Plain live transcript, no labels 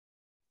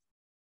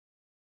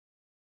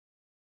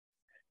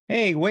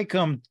Hey,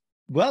 welcome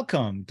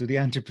to the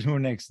Entrepreneur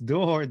Next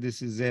Door.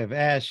 This is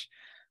Asch,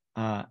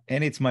 and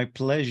it's my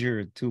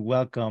pleasure to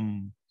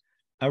welcome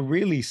a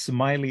really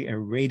smiley, a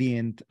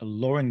radiant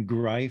Lauren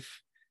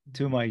Greif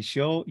to my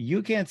show.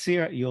 You can't see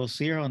her; you'll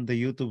see her on the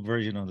YouTube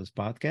version of this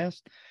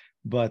podcast,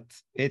 but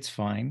it's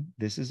fine.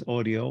 This is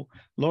audio.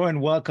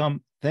 Lauren,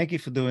 welcome. Thank you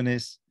for doing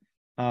this.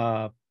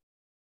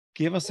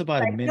 Give us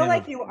about a I minute. feel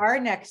like you are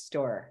next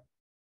door.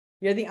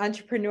 You're the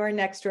entrepreneur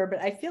next door,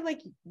 but I feel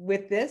like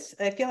with this,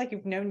 I feel like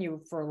you've known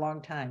you for a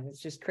long time. It's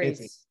just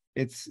crazy.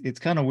 It's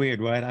kind of weird,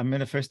 right? I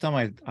mean, the first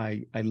time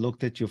I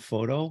looked at your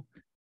photo,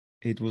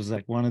 it was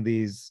like one of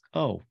these,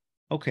 oh,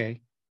 okay,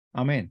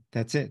 I'm in.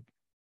 That's it.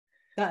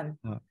 Done.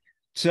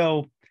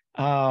 So,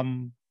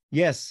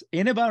 yes,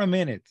 in about a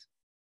minute,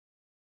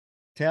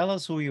 tell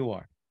us who you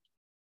are.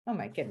 Oh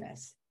my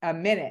goodness. A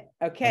minute.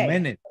 Okay. A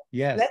minute.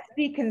 Yes. Let's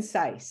be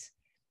concise.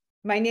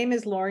 My name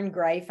is Lauren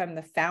Greif. I'm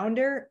the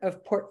founder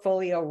of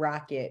Portfolio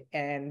Rocket,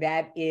 and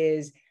that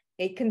is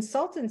a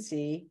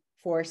consultancy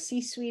for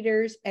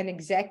C-suiters and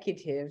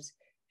executives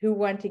who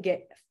want to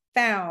get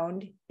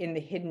found in the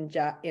hidden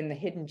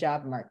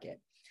job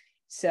market.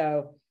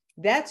 So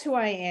that's who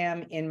I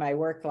am in my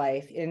work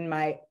life. In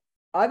my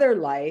other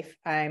life,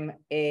 I'm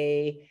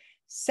a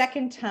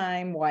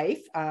second-time wife.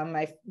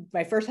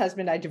 My first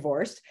husband I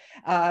divorced,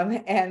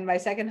 and my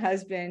second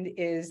husband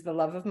is the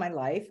love of my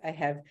life. I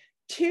have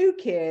two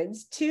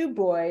kids, two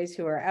boys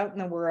who are out in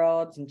the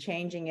world and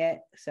changing it.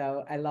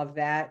 So I love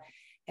that.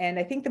 And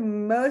I think the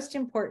most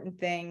important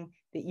thing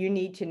that you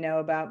need to know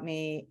about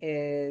me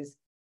is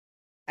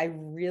I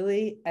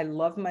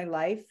love my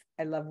life.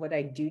 I love what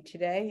I do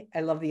today. I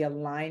love the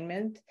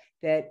alignment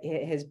that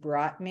it has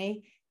brought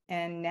me.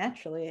 And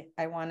naturally,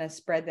 I want to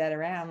spread that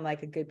around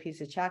like a good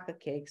piece of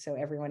chocolate cake so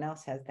everyone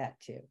else has that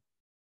too.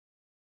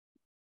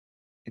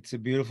 It's a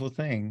beautiful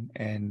thing.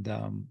 And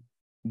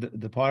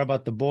the part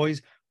about the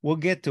boys, we'll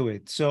get to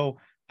it. So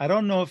I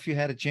don't know if you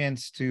had a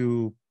chance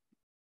to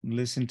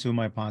listen to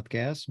my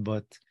podcast,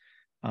 but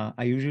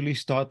I usually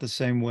start the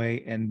same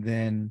way, and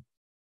then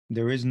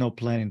there is no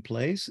plan in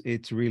place.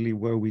 It's really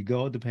where we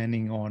go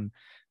depending on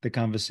the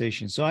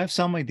conversation. So I have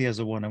some ideas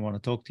of what I want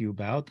to talk to you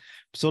about.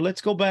 So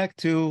let's go back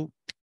to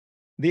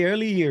the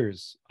early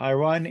years. I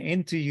run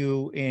into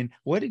you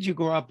where did you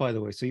grow up, by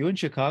the way? So you're in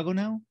Chicago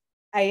now?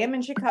 I am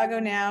in Chicago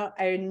now.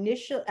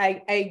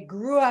 I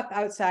grew up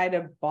outside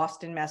of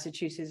Boston,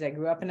 Massachusetts. I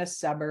grew up in a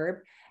suburb,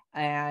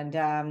 and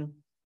I'm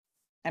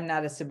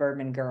not a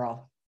suburban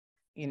girl,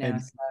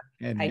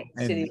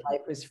 city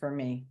life was for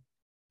me.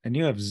 And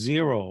you have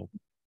zero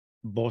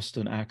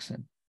Boston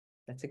accent.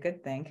 That's a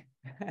good thing.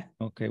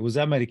 Okay. Was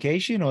that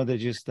medication, or they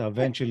just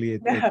eventually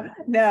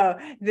No,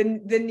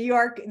 the New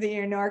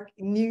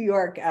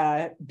York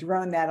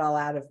droned that all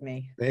out of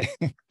me.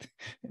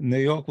 New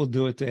York will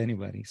do it to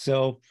anybody.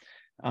 So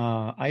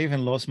I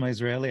even lost my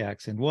Israeli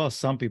accent. Well,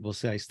 some people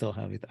say I still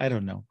have it. I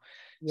don't know.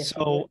 Yes,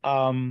 so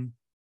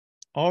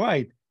all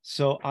right.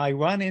 So I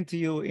run into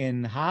you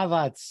in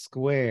Harvard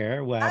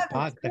Square where I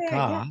parked the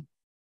car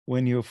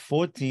when you're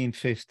 14,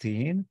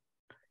 15.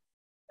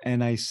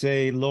 And I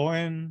say,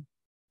 Lauren,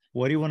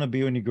 what do you want to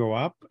be when you grow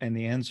up? And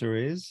the answer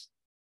is?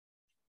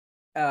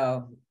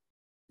 Oh,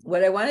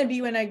 what I want to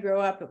be when I grow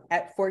up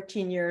at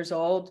 14 years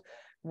old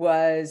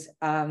was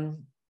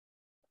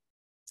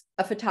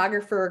a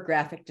photographer or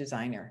graphic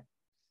designer,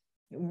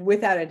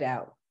 without a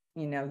doubt.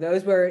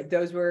 Those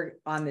were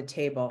on the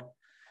table.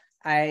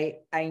 I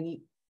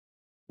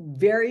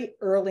very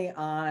early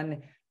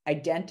on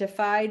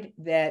identified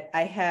that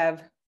I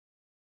have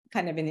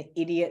kind of an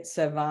idiot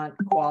savant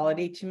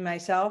quality to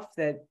myself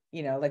that,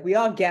 like we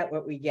all get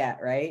what we get,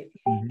 right?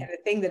 Mm-hmm. And the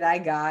thing that I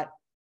got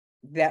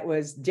that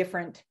was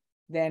different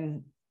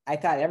than I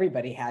thought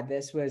everybody had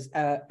this was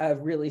a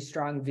really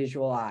strong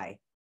visual eye.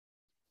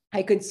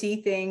 I could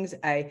see things,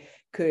 I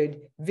could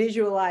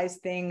visualize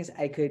things,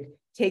 I could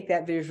take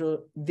that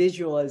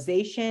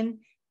visualization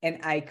and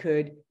I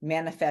could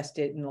manifest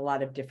it in a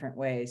lot of different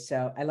ways.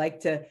 So I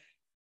like to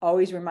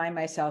always remind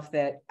myself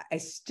that I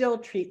still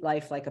treat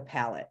life like a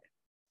palette.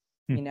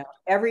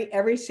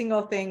 Every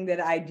single thing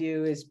that I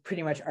do is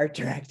pretty much art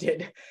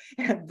directed,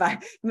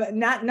 but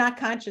not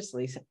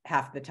consciously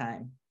half the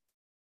time.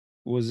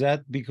 Was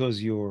that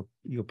because your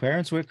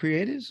parents were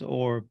creatives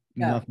or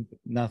no.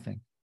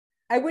 Nothing?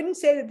 I wouldn't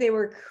say that they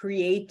were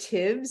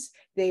creatives.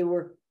 They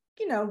were,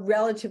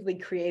 relatively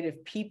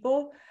creative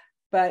people.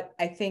 But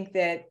I think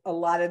that a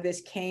lot of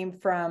this came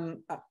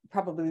from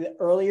probably the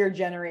earlier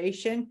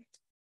generation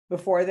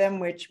before them,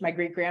 which my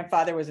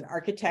great-grandfather was an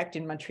architect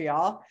in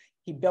Montreal.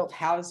 He built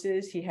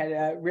houses. He had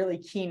a really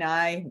keen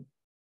eye.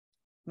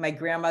 My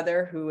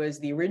grandmother, who was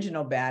the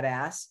original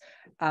badass,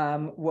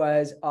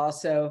 was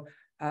also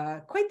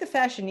quite the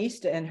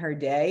fashionista in her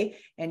day.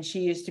 And she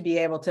used to be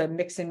able to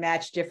mix and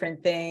match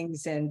different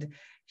things. And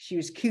she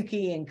was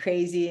kooky and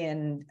crazy.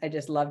 And I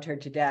just loved her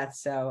to death.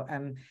 So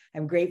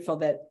I'm grateful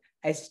that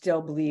I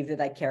still believe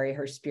that I carry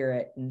her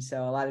spirit. And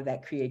so a lot of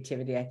that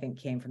creativity, I think,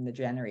 came from the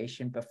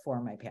generation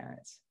before my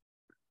parents.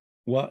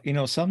 Well,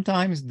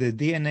 sometimes the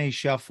DNA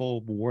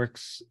shuffle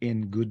works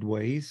in good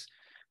ways.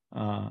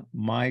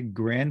 My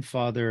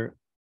grandfather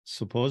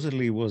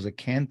supposedly was a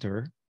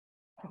cantor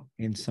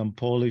in some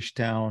Polish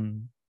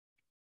town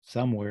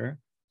somewhere,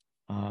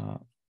 uh,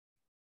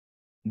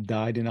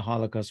 died in the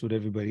Holocaust with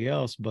everybody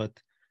else, but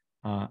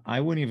I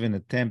wouldn't even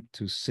attempt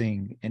to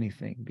sing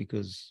anything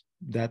because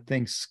that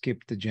thing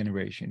skipped the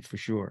generation for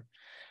sure.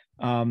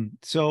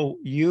 So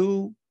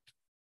you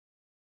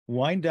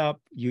wind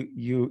up,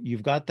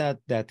 you've got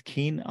that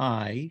keen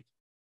eye,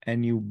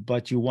 and you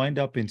wind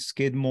up in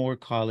Skidmore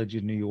College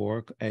in New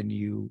York, and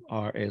you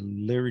are a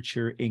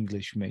literature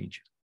English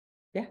major,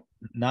 Yeah.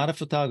 not a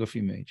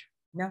photography major.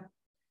 No.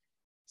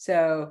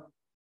 So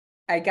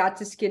I got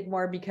to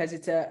Skidmore because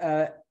it's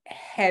a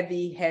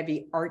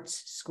heavy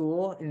arts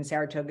school in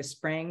Saratoga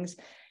Springs,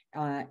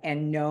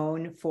 and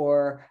known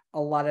for a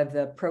lot of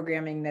the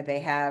programming that they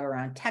have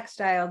around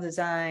textile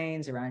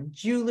designs, around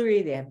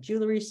jewelry. They have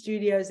jewelry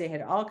studios. They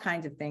had all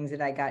kinds of things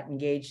that I got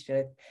engaged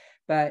with.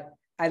 But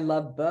I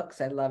love books.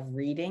 I love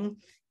reading.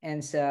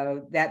 And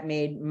so that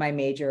made my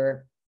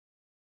major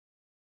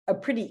a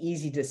pretty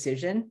easy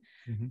decision.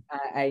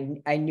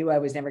 I knew I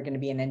was never going to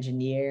be an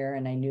engineer,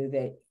 and I knew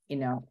that, you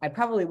know, I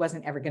probably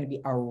wasn't ever going to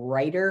be a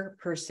writer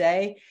per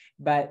se,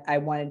 but I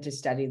wanted to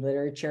study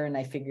literature. And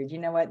I figured, you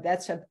know what,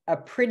 that's a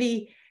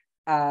pretty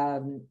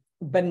benign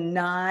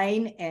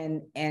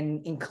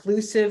and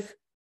inclusive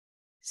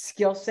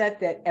skill set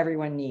that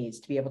everyone needs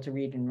to be able to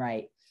read and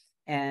write.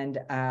 And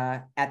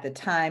at the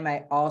time,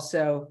 I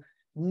also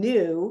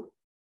knew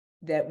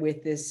that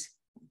with this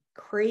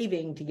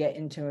craving to get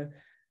into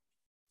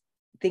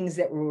things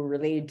that were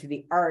related to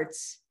the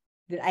arts,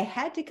 that I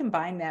had to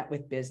combine that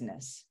with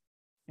business.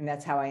 And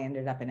that's how I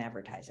ended up in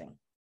advertising.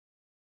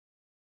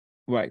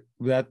 Right.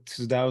 That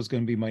was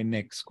going to be my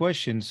next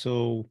question.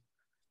 So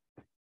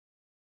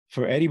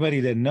for anybody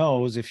that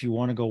knows, if you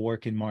want to go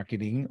work in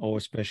marketing or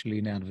especially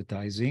in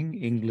advertising,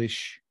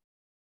 English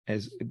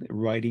as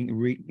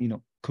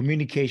writing,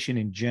 communication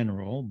in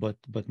general, but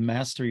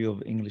mastery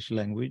of English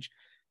language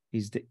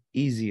is the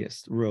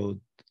easiest road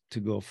to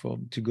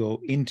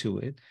go into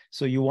it.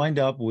 So you wind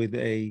up with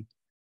a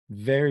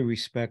very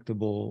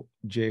respectable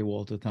J.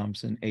 Walter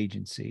Thompson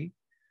agency,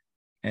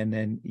 and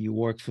then you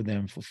worked for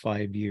them for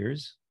 5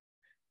 years.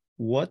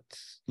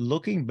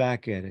 Looking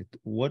back at it,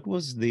 what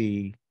was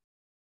the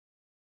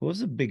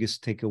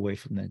biggest takeaway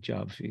from that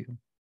job for you?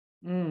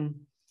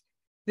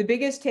 The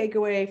biggest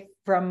takeaway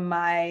from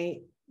my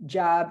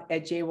job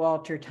at J.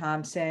 Walter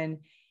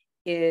Thompson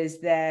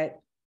is that,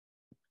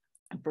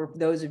 for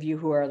those of you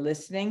who are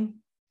listening,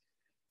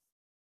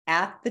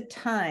 at the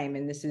time,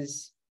 and this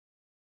is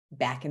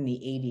back in the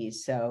 80s,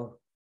 so,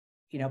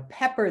 you know,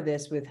 pepper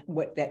this with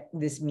what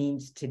this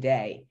means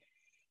today,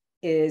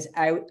 is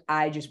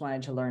I just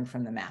wanted to learn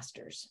from the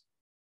masters.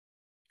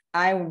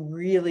 I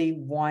really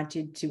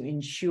wanted to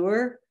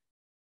ensure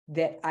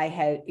that I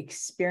had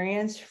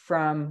experience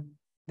from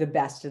the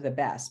best of the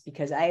best,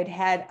 because I had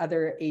had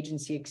other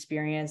agency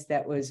experience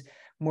that was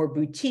more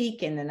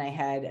boutique, and then I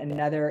had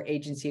another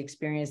agency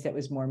experience that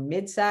was more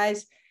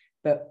mid-size.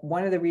 But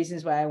one of the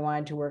reasons why I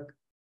wanted to work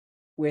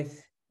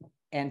with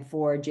and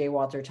for J.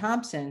 Walter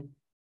Thompson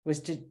was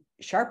to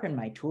sharpen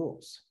my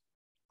tools.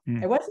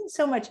 I wasn't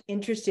so much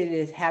interested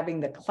in having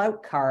the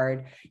clout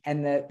card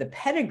and the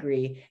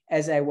pedigree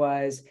as I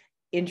was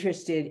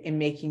interested in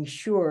making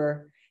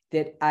sure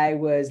that I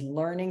was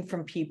learning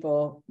from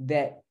people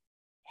that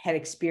had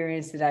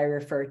experience that I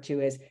refer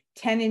to as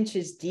 10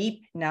 inches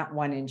deep, not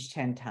 1 inch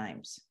 10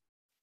 times.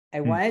 I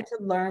wanted to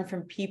learn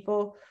from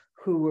people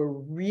who were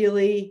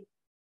really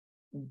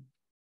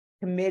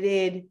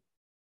committed,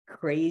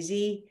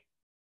 crazy,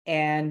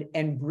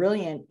 and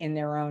brilliant in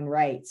their own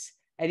rights.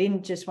 I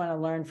didn't just want to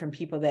learn from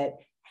people that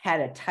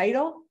had a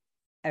title.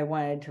 I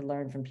wanted to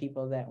learn from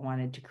people that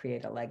wanted to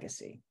create a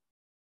legacy.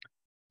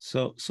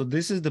 So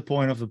this is the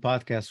point of the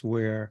podcast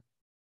where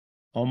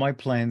all my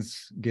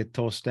plans get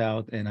tossed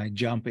out and I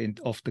jump in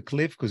off the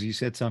cliff because you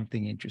said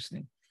something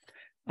interesting.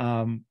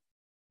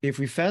 If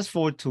we fast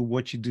forward to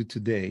what you do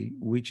today,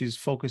 which is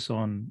focus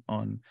on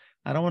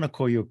I don't want to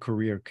call you a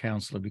career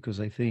counselor because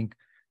I think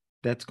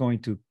that's going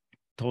to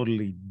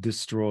totally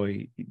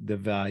destroy the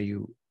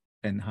value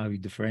and how you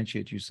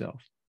differentiate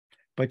yourself.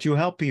 But you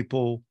help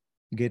people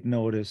get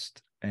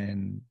noticed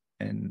and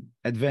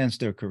advance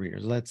their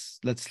careers.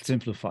 Let's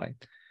simplify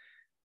it.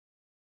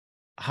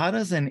 How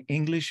does an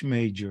English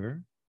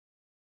major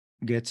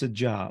get a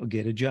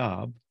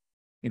job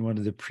in one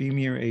of the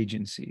premier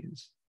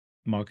agencies,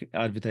 market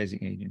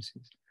advertising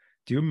agencies?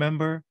 Do you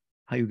remember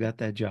how you got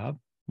that job?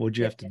 What did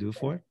you have to do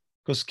for it?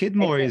 Because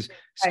Skidmore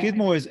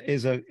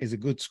is a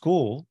good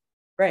school,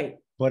 right?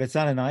 But it's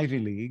not an Ivy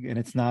League, and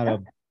it's not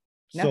a.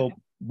 So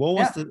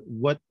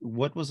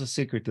what was the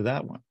secret to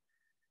that one?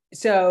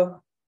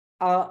 So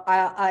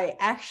I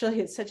actually,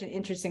 it's such an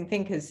interesting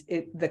thing because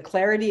the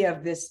clarity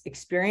of this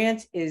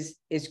experience is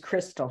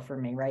crystal for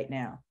me right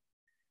now.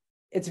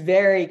 It's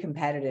very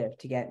competitive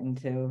to get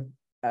into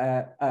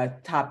a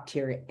top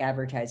tier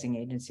advertising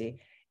agency,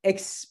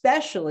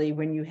 especially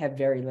when you have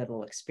very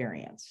little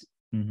experience.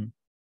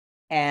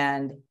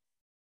 And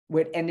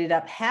what ended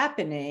up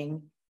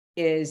happening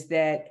is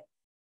that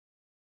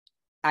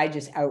I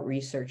just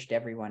out-researched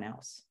everyone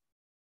else.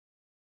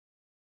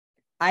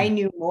 I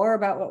knew more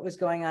about what was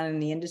going on in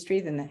the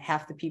industry than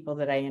half the people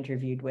that I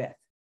interviewed with.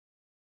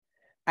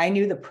 I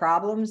knew the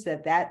problems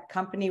that that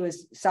company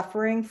was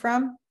suffering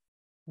from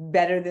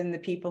better than the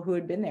people who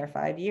had been there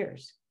 5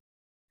 years.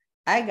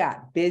 I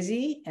got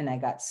busy and I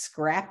got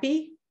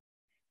scrappy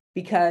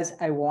because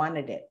I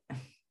wanted it.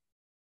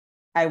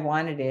 I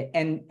wanted it.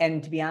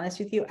 And to be honest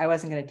with you, I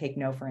wasn't going to take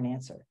no for an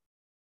answer.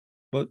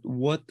 But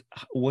what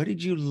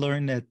did you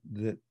learn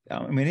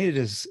I mean,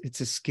 it's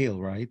a skill,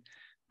 right?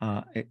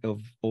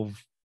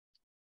 Of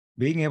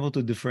being able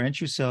to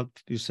differentiate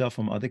yourself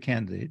from other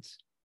candidates,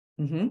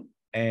 Mm-hmm.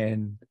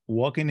 and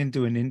walking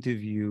into an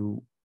interview,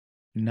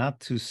 not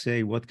to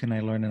say what can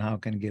I learn and how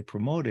can I get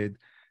promoted,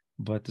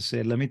 but to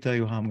say, let me tell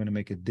you how I'm going to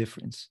make a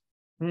difference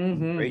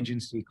in your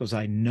agency, because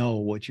I know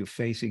what you're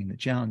facing and the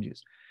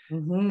challenges.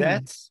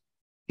 That's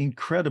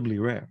incredibly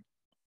rare.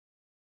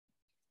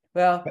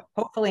 Well,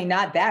 hopefully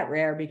not that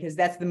rare, because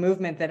that's the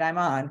movement that I'm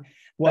on.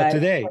 Well, But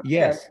today,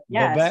 yes.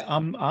 yes. But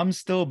I'm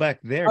still back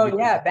there. Oh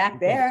yeah, back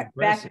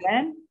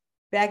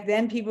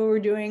then people were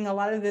doing a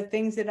lot of the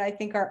things that I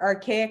think are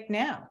archaic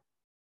now,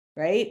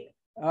 right?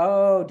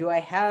 Oh, do I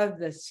have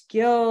the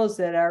skills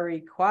that are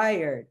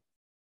required?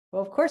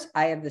 Well, of course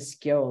I have the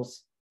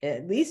skills,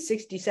 at least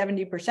 60,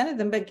 70% of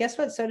them, but guess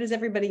what? So does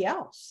everybody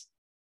else.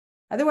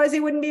 Otherwise they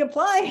wouldn't be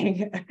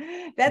applying.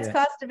 That's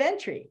cost of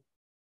entry.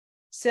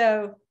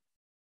 So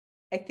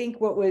I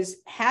think what was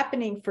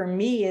happening for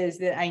me is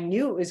that I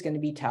knew it was going to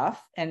be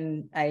tough.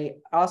 And I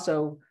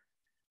also,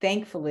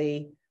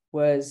 thankfully,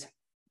 was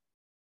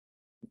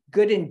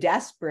good and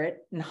desperate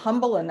and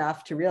humble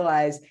enough to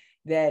realize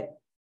that,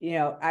 you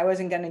know, I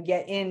wasn't going to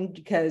get in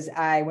because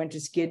I went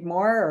to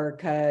Skidmore or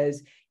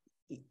because,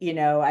 you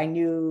know, I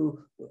knew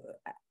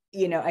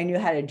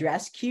how to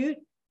dress cute.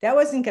 That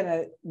wasn't going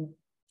to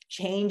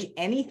change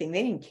anything.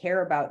 They didn't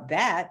care about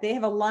that. They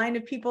have a line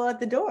of people at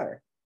the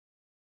door.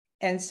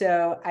 And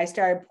so I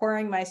started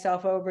pouring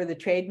myself over the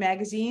trade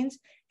magazines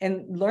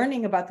and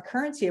learning about the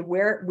currency of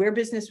where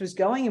business was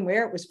going and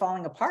where it was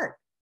falling apart.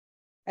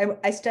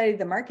 I studied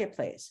the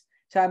marketplace.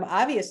 So I'm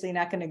obviously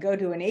not going to go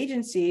to an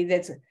agency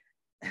that's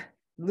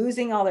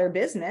losing all their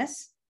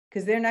business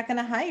because they're not going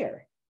to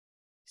hire.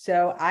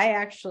 So I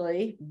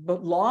actually,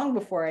 but long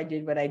before I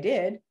did what I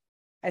did,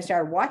 I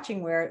started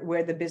watching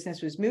where the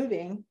business was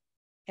moving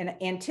and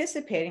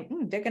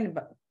anticipating they're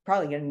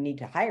probably going to need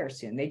to hire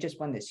soon. They just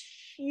won this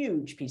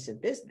huge piece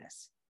of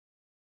business.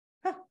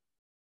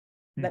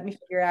 Let me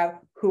figure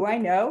out who I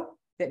know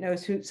that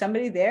knows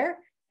somebody there,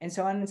 and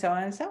so on and so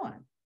on and so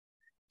on.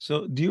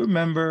 So do you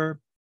remember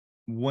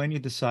when you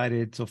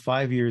decided, so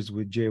 5 years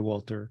with Jay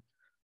Walter,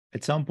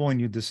 at some point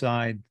you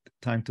decide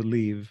time to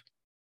leave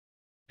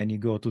and you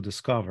go to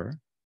Discover,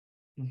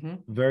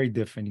 very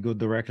different. You go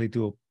directly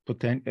to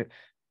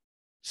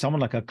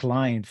someone like a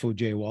client for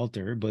Jay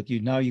Walter, but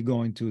now you're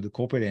going to the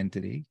corporate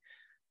entity.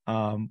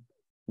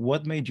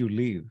 What made you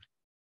leave?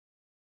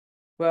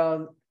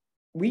 Well,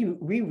 we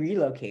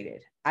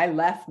relocated. I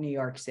left New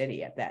York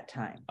City at that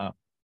time.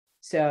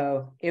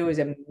 So it was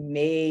a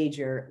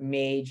major,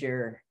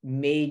 major,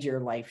 major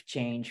life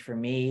change for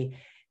me.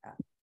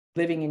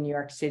 Living in New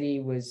York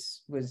City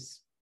was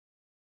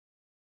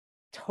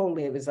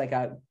totally, it was like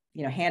a,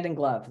 hand in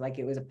glove, like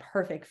it was a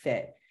perfect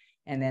fit.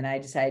 And then I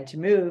decided to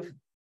move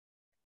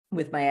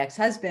with my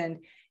ex-husband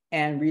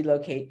and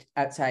relocate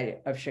outside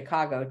of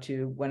Chicago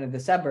to one of the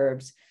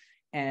suburbs.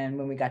 And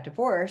when we got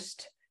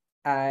divorced,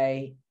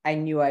 I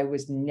knew I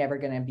was never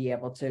going to be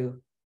able to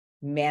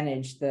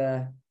manage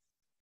the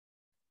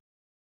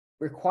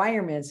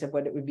requirements of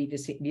what it would be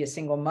to be a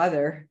single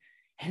mother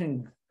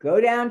and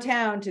go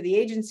downtown to the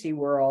agency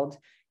world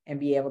and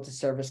be able to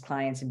service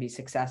clients and be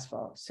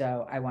successful.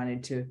 So I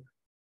wanted to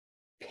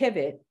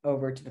pivot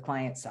over to the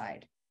client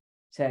side.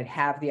 So I'd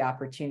have the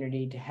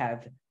opportunity to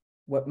have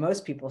what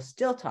most people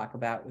still talk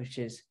about, which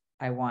is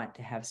I want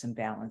to have some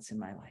balance in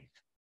my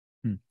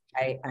life.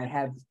 I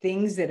have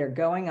things that are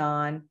going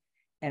on,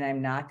 and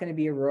I'm not going to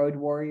be a road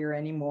warrior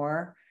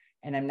anymore.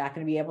 And I'm not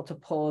going to be able to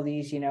pull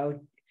these,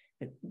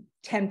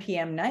 10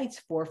 p.m. nights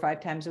 4 or 5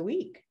 times a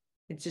week.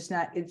 It's just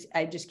not,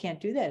 I just can't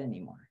do that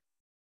anymore.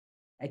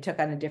 I took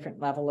on a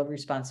different level of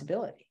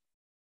responsibility.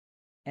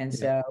 And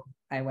so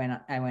I went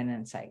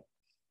on site.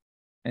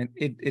 And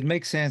it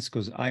makes sense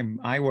because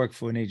I work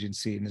for an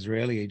agency, an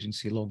Israeli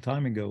agency a long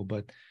time ago,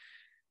 but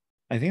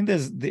I think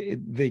there's the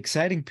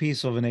exciting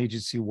piece of an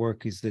agency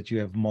work is that you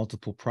have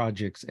multiple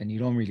projects and you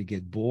don't really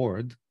get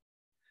bored.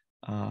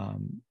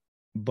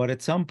 But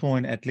at some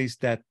point, at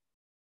least that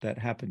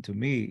happened to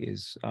me,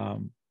 is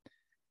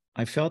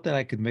I felt that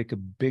I could make a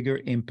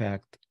bigger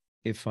impact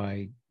if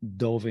I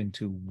dove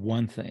into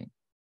one thing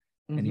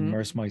and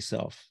immerse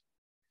myself.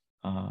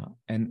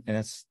 And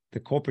that's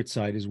the corporate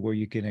side, is where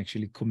you can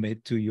actually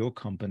commit to your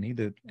company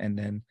and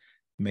then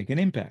make an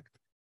impact,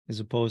 as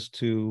opposed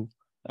to,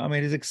 I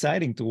mean, it's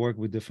exciting to work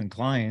with different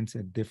clients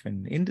at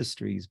different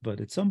industries, but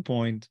at some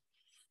point,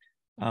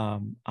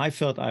 I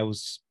felt I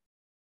was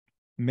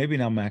maybe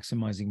not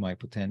maximizing my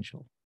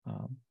potential.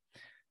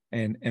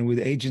 And with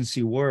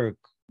agency work,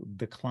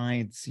 the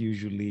clients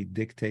usually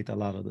dictate a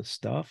lot of the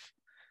stuff,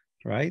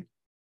 right?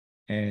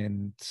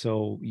 And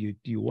so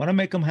you want to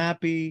make them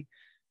happy.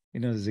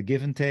 There's a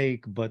give and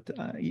take, but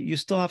you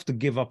still have to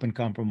give up and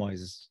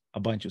compromise a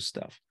bunch of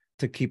stuff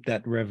to keep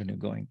that revenue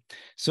going.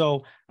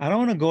 So I don't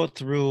want to go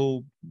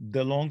through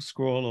the long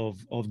scroll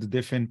of the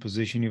different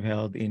position you've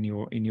held in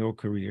your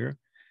career.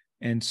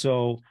 And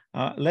so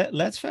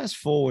let's fast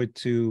forward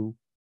to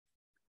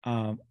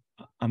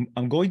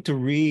I'm going to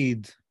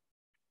read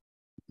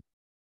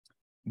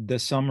the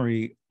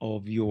summary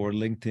of your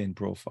LinkedIn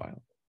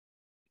profile,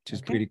 which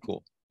is pretty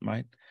cool,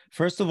 right?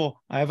 First of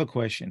all, I have a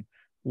question.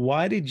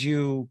 Why did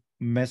you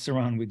mess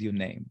around with your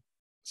name,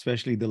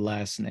 especially the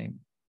last name?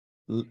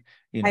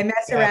 I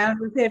mess around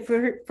with it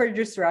for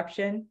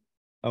disruption.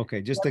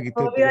 Okay, just to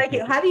We'll be like,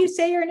 how do you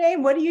say your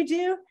name? What do you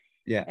do?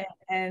 Yeah.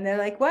 And they're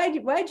like, why'd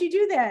you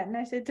do that? And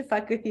I said, to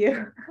fuck with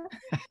you.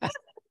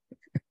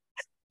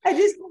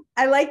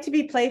 I like to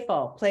be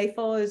playful.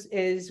 Playful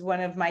is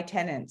one of my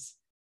tenets.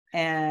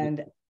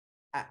 And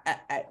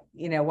I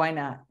why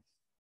not?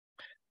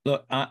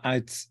 Look,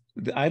 I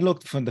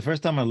looked from the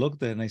first time I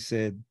looked at it and I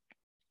said,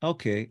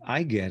 okay,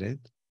 I get it.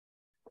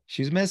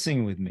 She's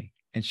messing with me.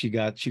 And she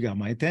got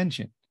my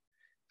attention.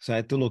 So I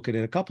had to look at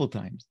it a couple of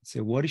times and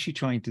say, what is she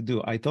trying to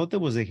do? I thought there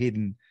was a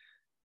hidden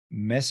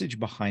message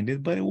behind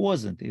it, but it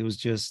wasn't. It was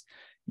just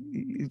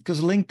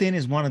because LinkedIn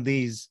is one of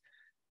these,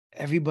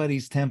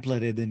 everybody's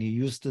templated and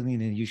you're used to it,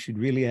 and you should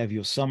really have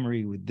your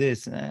summary with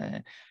this,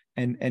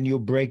 and you're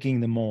breaking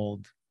the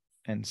mold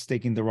and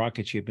sticking the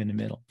rocket ship in the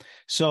middle.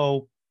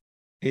 So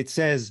it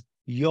says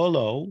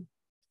YOLO,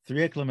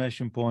 3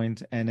 exclamation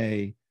points, and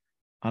I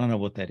don't know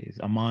what that is,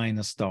 a mine,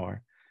 a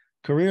star.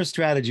 Career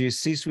strategies,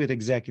 C-suite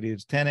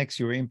executives, 10x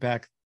your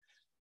impact,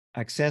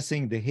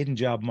 accessing the hidden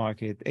job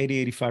market,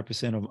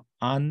 85% of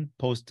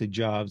unposted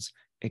jobs,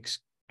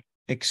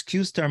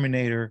 excuse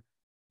terminator,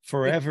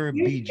 forever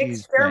BG's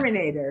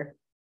exterminator.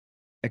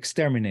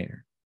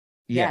 Exterminator.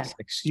 Yes,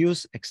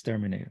 excuse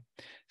exterminator.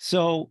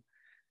 So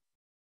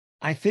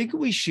I think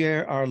we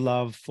share our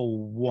love for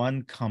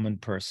one common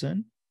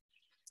person.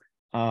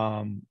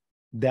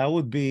 That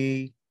would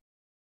be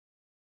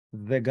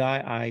the guy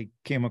I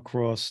came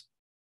across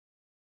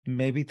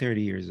maybe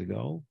 30 years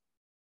ago.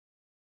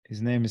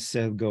 His name is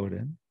Seth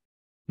Godin.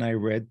 And I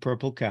read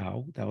Purple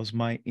Cow. That was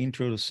my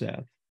intro to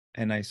Seth.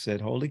 And I said,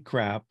 holy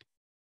crap.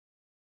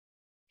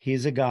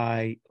 He's a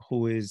guy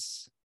who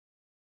is,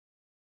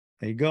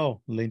 there you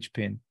go,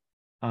 linchpin.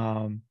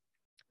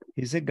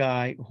 He's a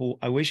guy who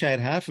I wish I had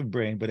half a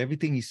brain, but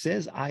everything he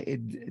says, I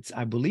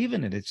believe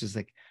in it. It's just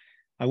like,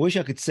 I wish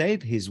I could say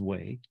it his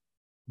way.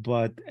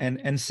 But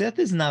and Seth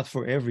is not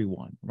for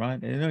everyone,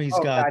 right? He's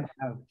got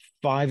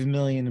 5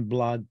 million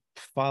blog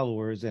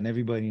followers and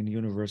everybody in the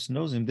universe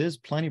knows him. There's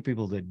plenty of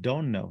people that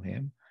don't know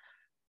him.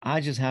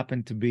 I just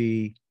happen to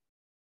be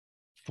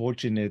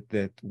fortunate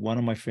that one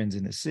of my friends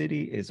in the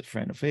city is a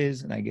friend of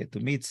his, and I get to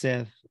meet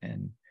Seth,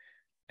 and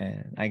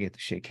I get to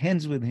shake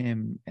hands with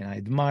him, and I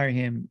admire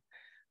him.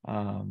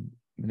 And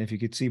if you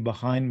could see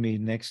behind me,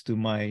 next to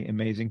my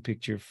amazing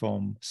picture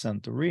from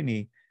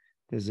Santorini,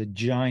 there's a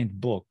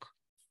giant book.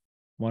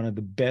 One of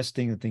the best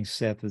things I think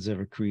Seth has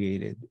ever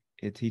created.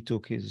 He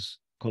took his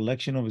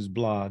collection of his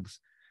blogs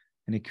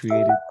and he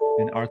created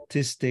an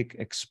artistic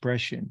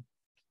expression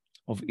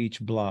of each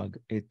blog.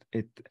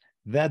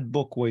 That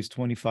book weighs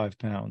 25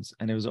 pounds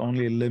and it was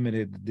only a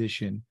limited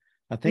edition.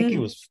 I think it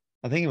was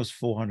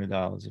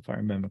 $400 if I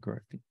remember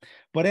correctly.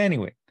 But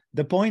anyway,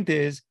 the point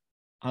is,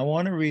 I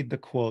want to read the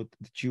quote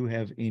that you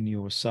have in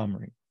your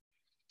summary.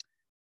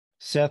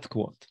 Seth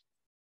quote: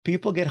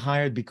 people get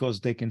hired because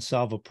they can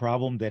solve a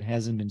problem that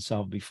hasn't been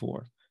solved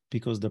before,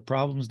 because the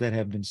problems that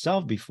have been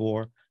solved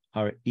before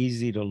are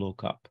easy to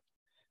look up.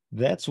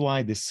 That's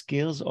why the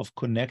skills of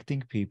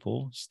connecting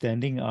people,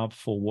 standing up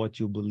for what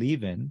you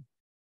believe in,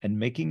 and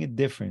making a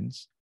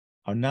difference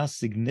are not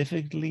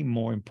significantly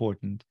more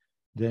important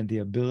than the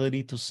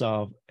ability to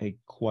solve a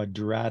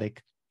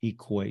quadratic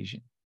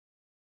equation.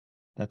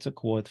 That's a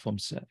quote from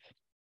Seth.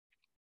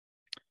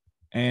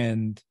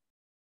 And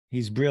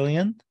he's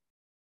brilliant.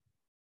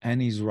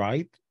 And he's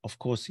right. Of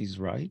course, he's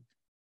right.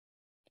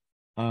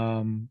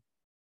 And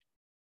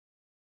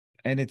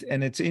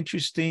it's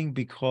interesting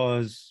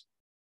because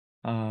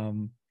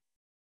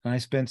I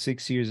spent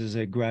 6 years as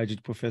a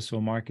graduate professor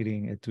of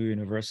marketing at two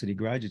university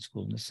graduate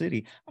school in the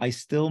city. I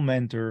still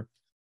mentor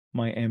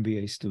my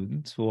MBA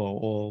students who are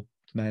all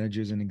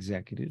managers and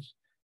executives.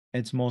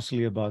 It's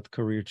mostly about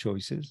career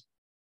choices.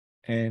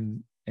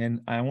 And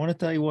I want to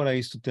tell you what I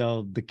used to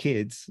tell the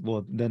kids.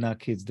 Well, they're not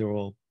kids. They're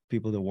all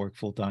people that work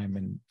full-time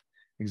in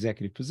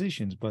executive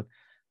positions, but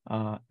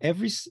not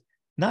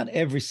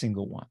every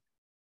single one.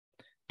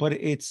 But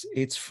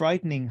it's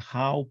frightening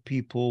how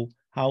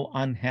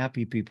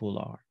unhappy people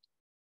are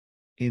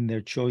in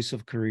their choice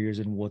of careers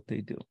and what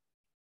they do.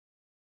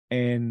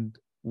 And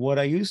what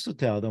I used to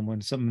tell them when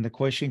the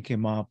question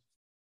came up,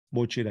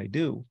 what should I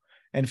do?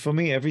 And for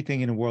me, everything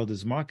in the world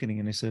is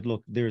marketing. And I said,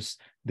 look, there's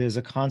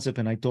a concept,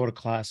 and I taught a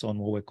class on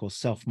what we call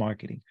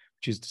self-marketing,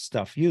 which is the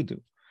stuff you do.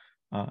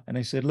 And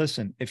I said,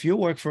 listen, if you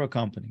work for a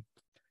company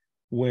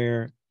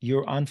where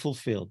you're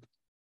unfulfilled.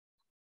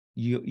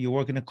 You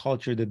work in a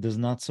culture that does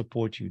not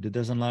support you, that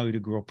doesn't allow you to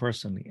grow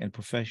personally and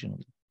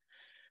professionally.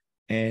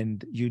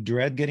 And you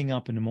dread getting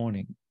up in the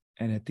morning.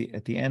 And at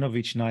the end of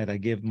each night, I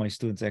give my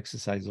students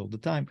exercise all the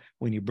time.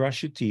 When you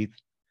brush your teeth,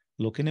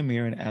 look in the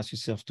mirror and ask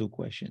yourself 2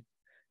 questions.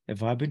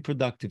 Have I been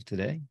productive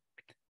today?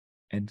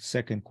 And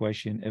second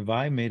question, have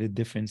I made a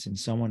difference in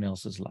someone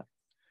else's life?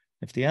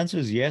 If the answer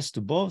is yes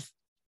to both,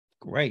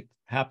 great,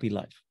 happy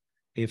life.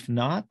 If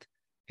not,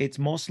 it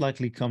most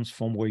likely comes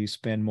from where you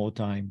spend more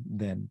time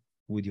than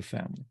with your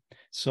family.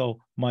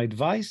 So my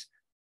advice,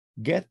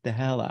 get the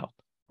hell out,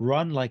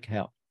 run like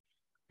hell.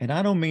 And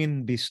I don't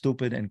mean be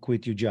stupid and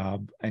quit your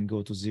job and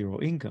go to zero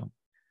income,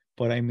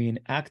 but I mean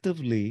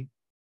actively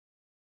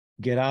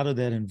get out of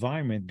that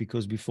environment,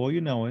 because before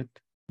you know it,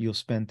 you'll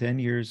spend 10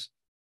 years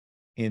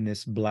in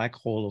this black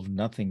hole of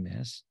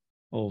nothingness,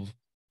 of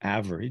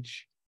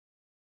average,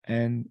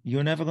 and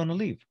you're never going to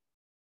leave,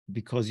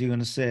 because you're going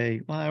to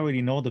say, well, I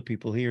already know the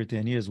people here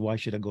 10 years. Why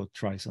should I go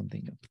try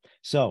something new?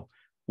 So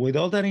with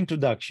all that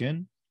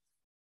introduction,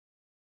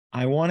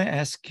 I want to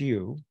ask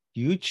you,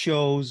 you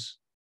chose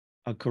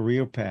a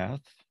career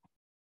path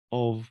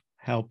of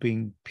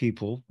helping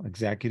people,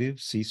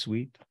 executives,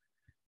 C-suite.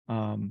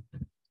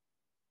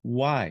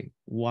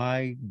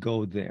 Why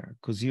go there?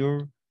 Because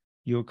you're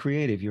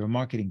creative, you're a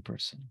marketing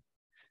person,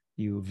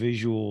 you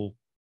visual,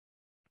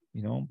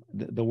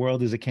 the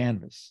world is a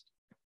canvas.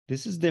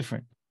 This is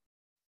different.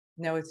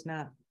 No, it's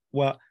not.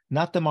 Well,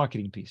 not the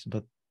marketing piece,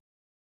 but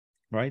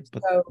right.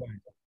 But so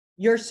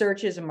your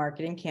search is a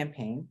marketing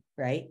campaign,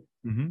 right?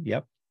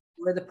 Yep.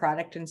 We're the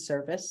product and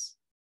service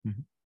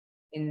Mhm.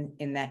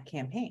 in that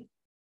campaign,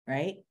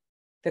 right?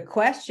 The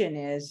question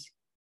is,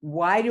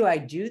 why do I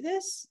do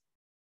this?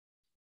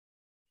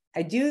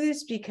 I do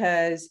this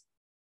because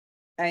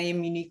I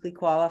am uniquely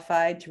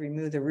qualified to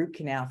remove the root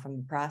canal from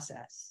the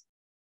process.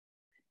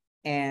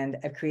 And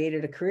I've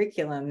created a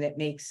curriculum that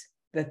makes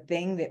the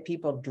thing that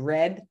people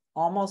dread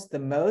almost the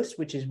most,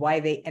 which is why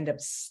they end up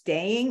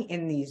staying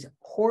in these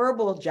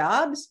horrible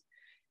jobs,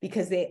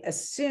 because they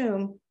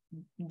assume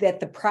that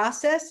the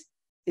process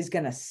is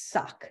going to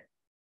suck.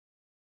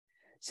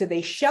 So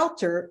they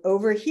shelter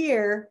over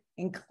here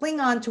and cling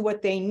on to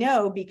what they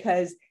know,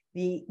 because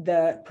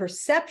the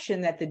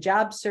perception that the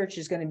job search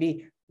is going to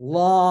be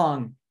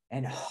long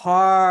and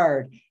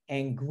hard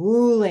and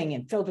grueling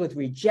and filled with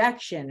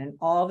rejection and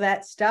all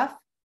that stuff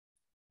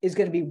is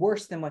going to be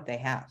worse than what they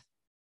have.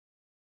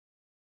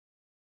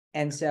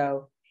 And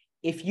so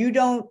if you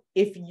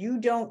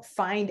don't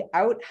find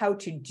out how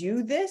to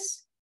do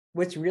this,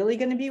 what's really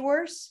going to be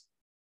worse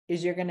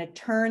is you're going to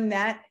turn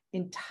that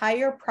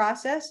entire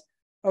process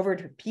over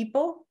to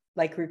people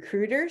like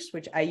recruiters,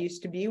 which I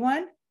used to be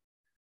one,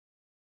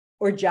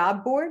 or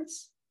job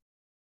boards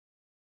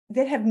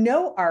that have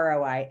no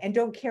ROI and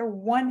don't care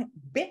one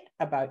bit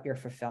about your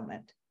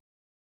fulfillment.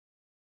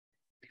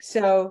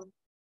 So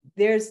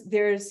there's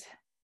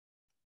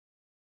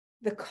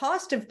the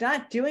cost of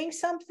not doing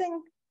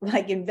something,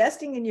 like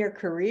investing in your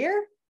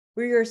career,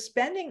 where you're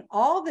spending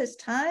all this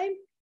time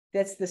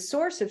that's the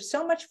source of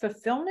so much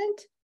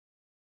fulfillment.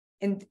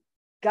 And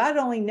God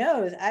only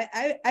knows,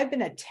 I've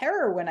been a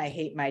terror when I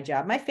hate my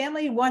job. My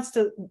family wants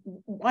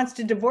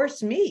to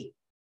divorce me.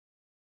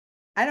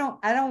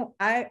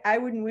 I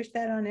wouldn't wish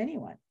that on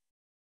anyone.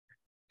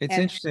 It's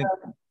interesting.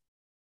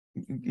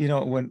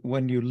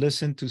 When you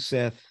listen to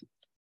Seth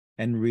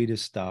and read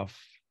his stuff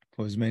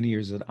for as many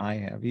years that I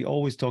have, he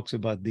always talks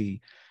about the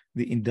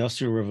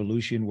Industrial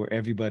Revolution, where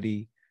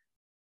everybody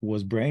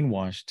was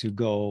brainwashed to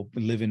go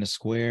live in a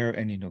square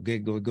and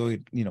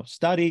go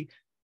study,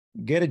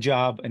 get a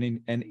job,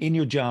 and in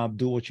your job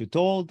do what you're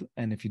told,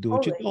 and if you do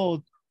what you're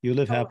told, you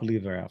live happily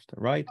ever after,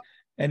 right?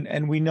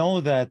 And we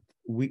know that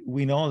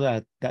we know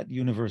that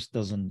universe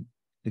doesn't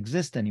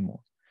exist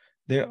anymore.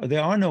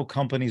 There are no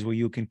companies where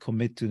you can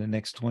commit to the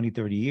next 20,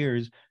 30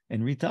 years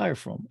and retire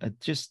from. It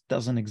just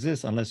doesn't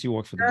exist unless you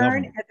work for the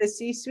government. At the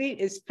C-suite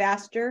is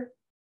faster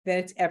than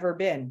it's ever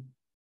been.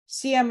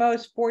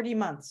 CMOs 40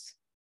 months.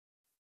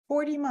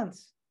 40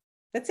 months.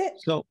 That's it.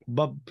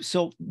 But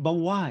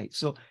why?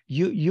 So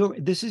you're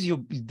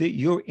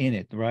in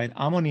it, right?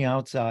 I'm on the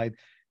outside,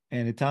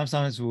 and at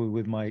times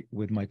with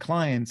my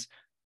clients,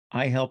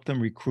 I help them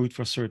recruit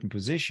for certain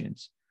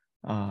positions.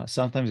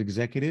 Sometimes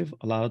executive,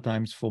 a lot of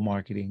times for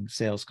marketing,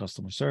 sales,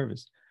 customer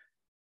service.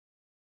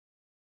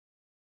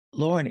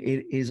 Lauren,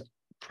 it is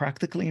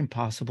practically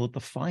impossible to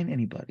find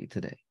anybody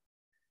today.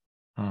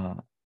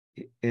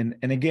 And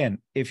again,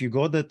 if you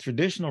go the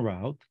traditional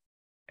route,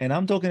 and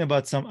I'm talking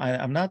about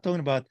I'm not talking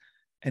about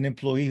an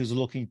employee who's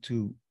looking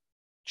to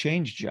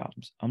change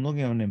jobs. I'm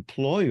looking at an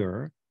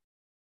employer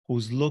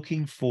who's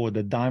looking for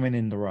the diamond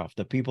in the rough,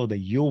 the people that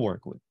you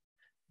work with,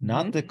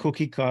 not the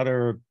cookie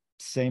cutter,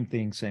 same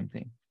thing.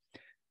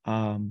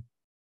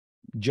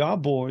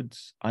 Job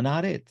boards are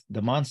not it.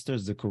 The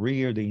Monsters, the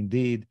Career, the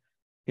Indeed,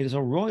 it is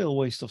a royal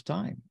waste of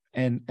time.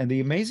 And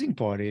the amazing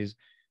part is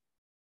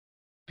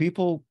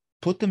people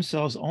put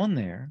themselves on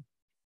there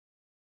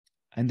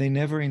and they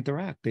never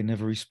interact. They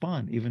never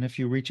respond. Even if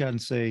you reach out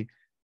and say,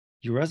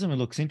 your resume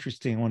looks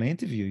interesting. I want to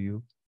interview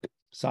you.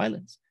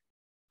 Silence.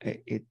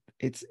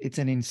 It's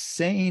an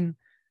insane,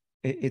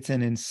 it's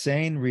an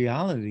insane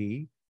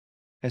reality,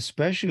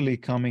 especially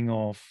coming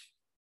off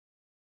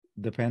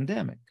the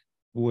pandemic,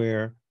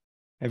 where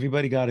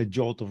everybody got a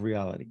jolt of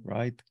reality,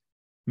 right?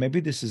 Maybe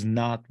this is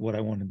not what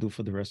I want to do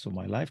for the rest of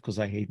my life because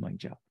I hate my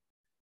job.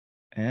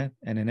 And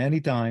in any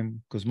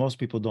time, because most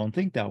people don't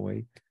think that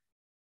way,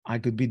 I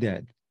could be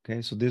dead.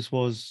 Okay. So this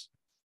was,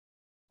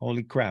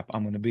 holy crap,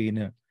 I'm going to be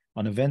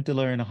on a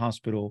ventilator in a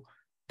hospital,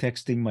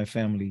 texting my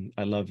family,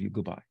 I love you,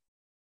 goodbye.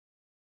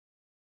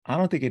 I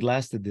don't think it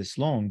lasted this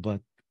long,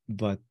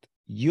 but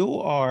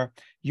your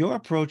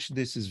approach to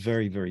this is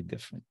very, very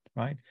different,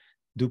 right?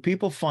 Do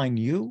people find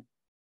you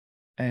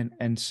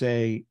and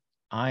say,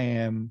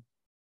 I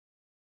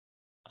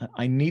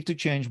need to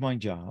change my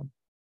job.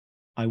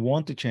 I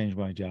want to change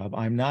my job.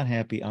 I'm not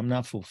happy. I'm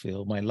not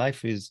fulfilled. My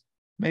life is,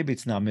 maybe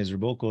it's not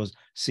miserable because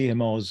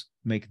CMOs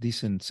make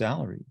decent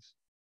salaries,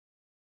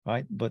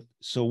 right? But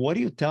so what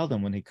do you tell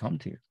them when they come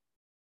to you?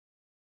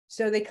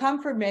 So they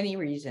come for many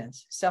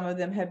reasons. Some of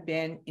them have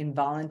been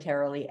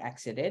involuntarily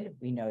exited.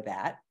 We know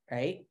that,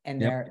 right?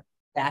 And their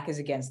back is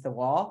against the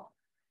wall.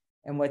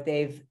 And what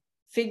they've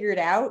figured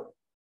out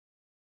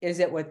is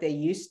that what they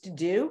used to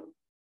do,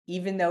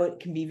 even though it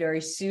can be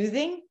very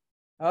soothing,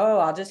 oh,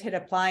 I'll just hit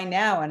apply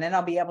now, and then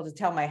I'll be able to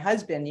tell my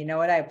husband, you know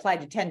what, I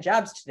applied to 10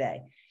 jobs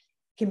today,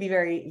 can be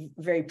very,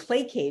 very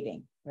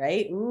placating,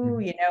 right? Ooh,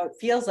 you know, it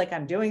feels like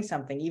I'm doing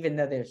something, even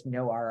though there's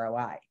no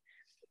ROI.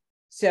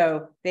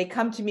 So they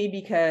come to me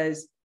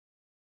because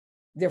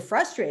they're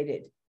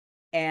frustrated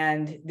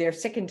and they're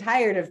sick and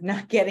tired of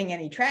not getting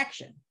any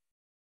traction.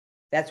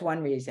 That's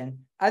one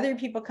reason. Other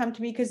people come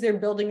to me because they're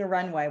building a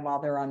runway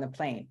while they're on the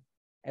plane.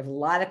 I have a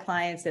lot of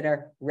clients that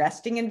are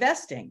resting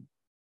investing,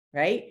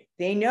 right?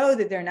 They know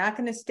that they're not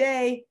going to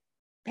stay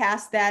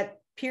past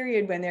that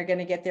period when they're going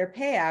to get their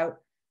payout,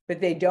 but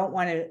they don't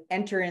want to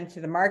enter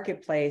into the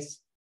marketplace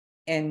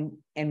and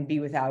be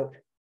without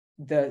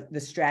the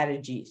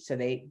strategy. So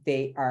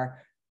they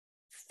are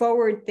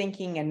forward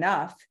thinking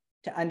enough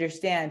to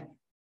understand,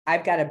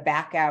 I've got to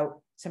back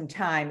out some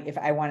time if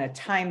I want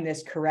to time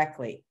this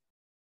correctly.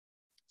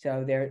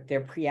 So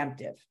they're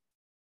preemptive.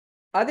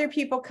 Other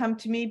people come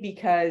to me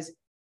because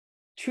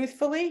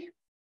truthfully,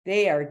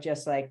 they are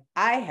just like,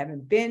 I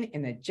haven't been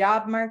in the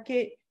job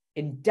market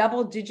in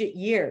double-digit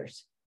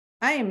years.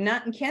 I am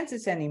not in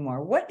Kansas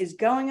anymore. What is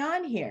going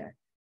on here?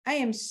 I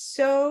am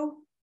so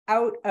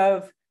out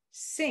of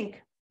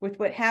sync with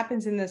what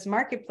happens in this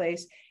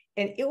marketplace,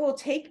 and it will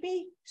take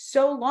me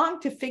so long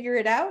to figure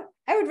it out.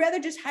 I would rather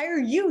just hire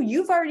you.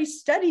 You've already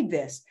studied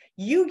this.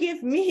 You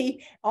give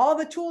me all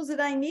the tools that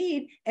I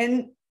need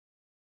and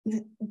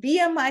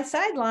be on my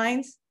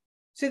sidelines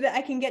so that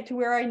I can get to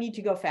where I need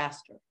to go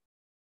faster.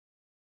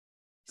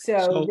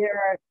 So there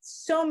are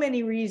so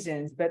many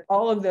reasons, but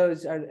all of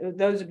those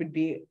would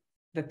be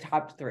the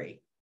top three.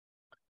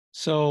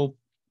 So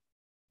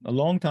a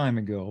long time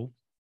ago,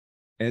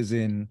 as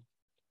in,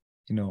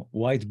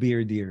 white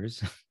beard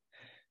years,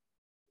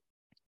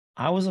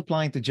 I was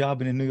applying to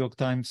job in the New York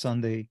Times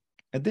Sunday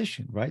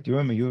edition, right? You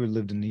remember, you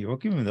lived in New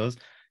York, you remember those.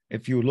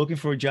 If you were looking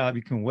for a job,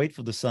 you can wait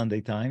for the Sunday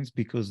Times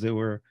because there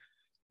were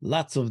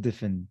lots of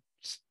different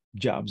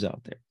jobs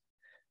out there.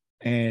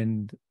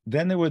 And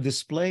then there were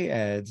display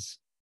ads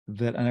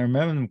that, and I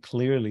remember them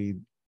clearly,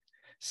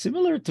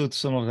 similar to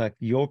some of like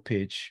your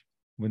pitch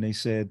when they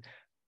said,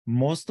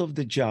 most of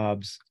the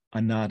jobs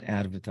are not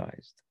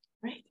advertised.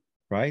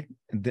 Right.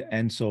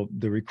 And so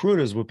the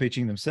recruiters were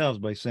pitching themselves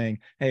by saying,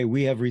 hey,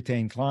 we have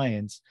retained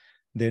clients.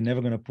 They're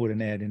never going to put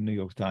an ad in New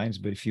York Times,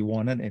 but if you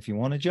want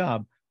a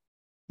job,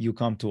 you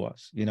come to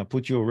us,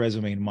 put your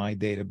resume in my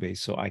database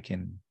so I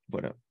can,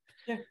 whatever.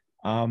 Yeah.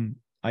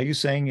 Are you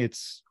saying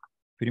it's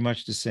pretty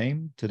much the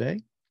same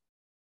today?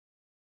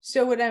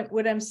 So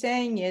what I'm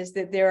saying is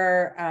that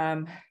there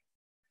are,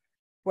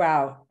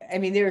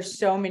 there are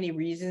so many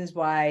reasons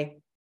why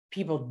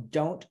people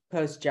don't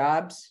post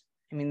jobs.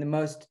 I mean, the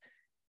most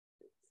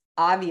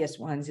obvious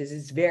ones is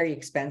it's very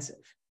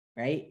expensive,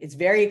 right? It's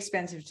very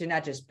expensive to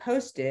not just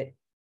post it,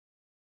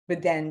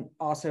 but then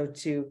also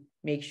to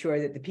make sure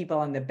that the people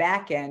on the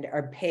back end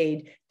are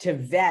paid to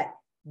vet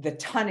the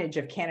tonnage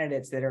of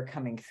candidates that are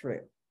coming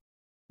through.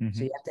 Mm-hmm.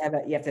 So you have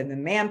to have the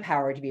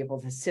manpower to be able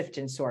to sift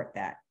and sort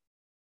that.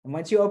 And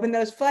once you open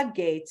those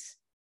floodgates,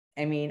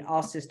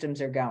 all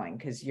systems are going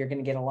because you're going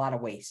to get a lot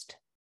of waste.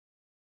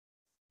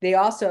 They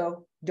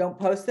also don't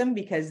post them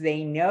because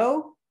they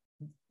know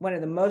one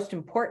of the most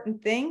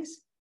important things,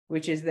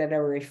 which is that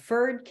a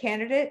referred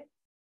candidate,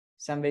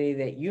 somebody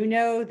that you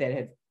know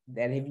that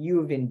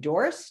you've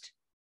endorsed,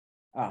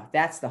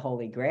 that's the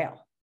holy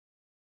grail,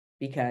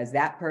 because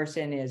that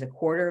person is a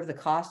quarter of the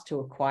cost to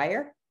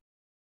acquire.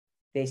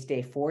 They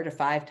stay 4 to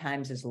 5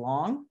 times as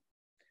long.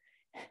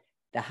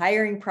 The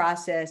hiring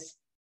process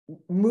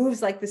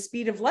moves like the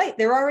speed of light.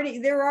 They're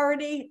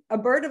already a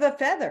bird of a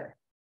feather.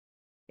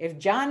 If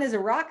John is a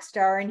rock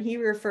star and he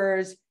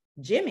refers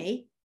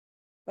Jimmy,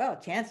 well,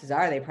 chances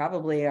are they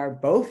probably are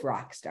both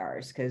rock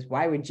stars, because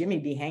why would Jimmy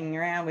be hanging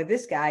around with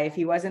this guy if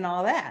he wasn't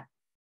all that?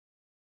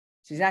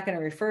 So he's not going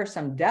to refer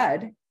some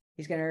dud.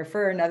 He's going to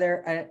refer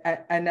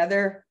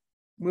another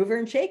mover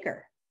and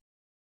shaker.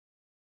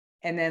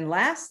 And then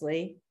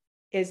lastly,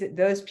 is that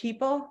those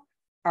people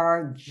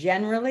are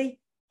generally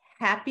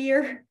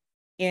happier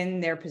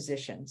in their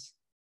positions.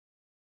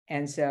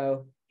 And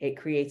so it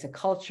creates a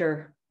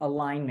culture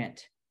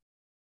alignment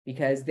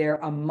because they're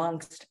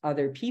amongst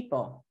other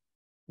people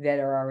that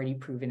are already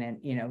proven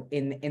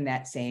in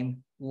that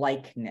same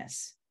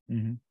likeness.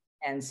 Mm-hmm.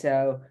 And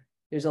so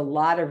there's a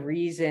lot of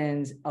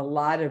reasons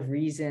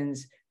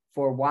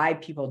for why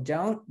people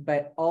don't,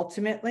 but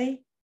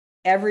ultimately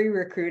every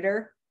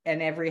recruiter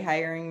and every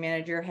hiring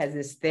manager has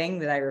this thing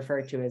that I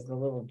refer to as the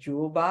little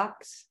jewel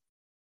box.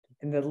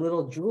 And the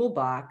little jewel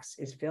box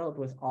is filled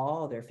with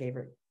all their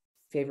favorite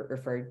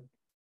referred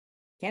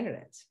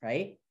candidates,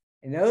 right?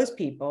 And those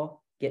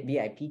people get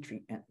VIP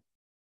treatment,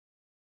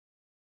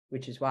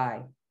 which is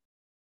why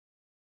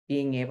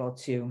being able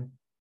to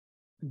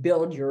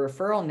build your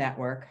referral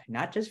network,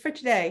 not just for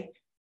today,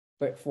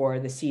 but for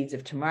the seeds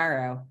of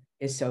tomorrow,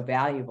 is so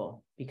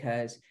valuable,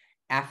 because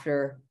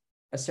after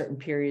a certain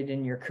period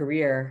in your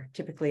career,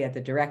 typically at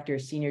the director,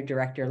 senior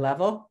director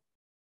level,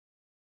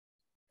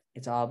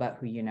 it's all about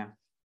who you know.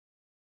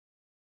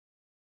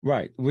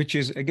 Right. Which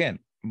is, again,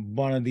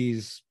 one of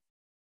these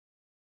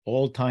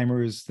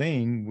all-timers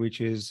thing,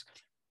 which is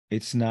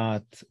it's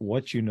not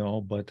what you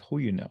know, but who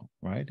you know,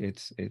 right?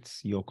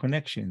 It's your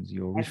connections,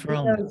 your And who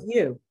referral knows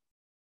you?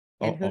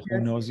 And or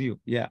who knows you.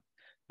 Yeah.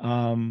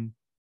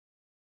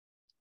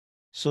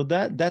 So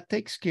that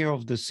takes care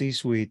of the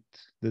C-suite,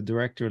 the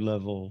director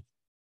level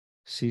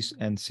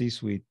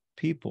C-suite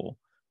people.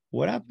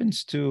 What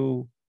happens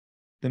to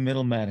the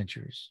middle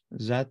managers?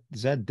 Is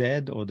that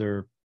dead, or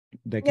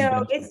they can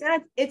No,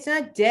 benefit? it's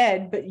not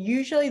dead, but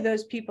usually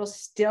those people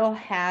still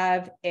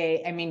have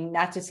I mean,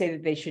 not to say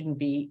that they shouldn't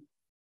be,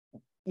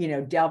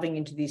 delving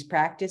into these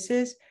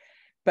practices,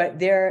 but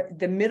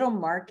the middle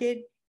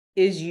market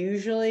is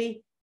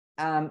usually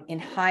in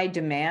high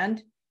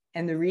demand.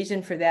 And the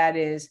reason for that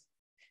is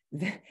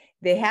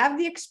they have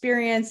the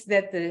experience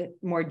that the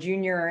more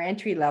junior or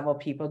entry level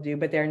people do,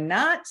 but they're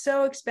not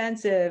so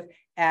expensive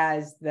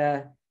as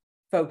the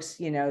folks,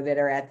 that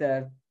are at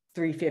the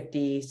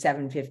 350,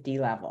 750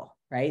 level,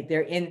 right?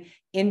 They're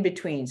in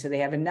between. So they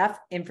have enough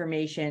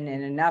information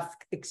and enough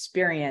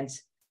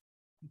experience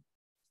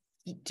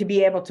to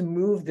be able to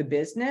move the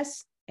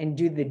business and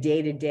do the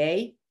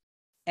day-to-day,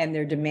 and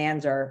their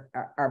demands are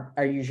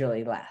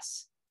usually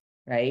less,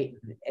 right?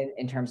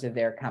 In terms of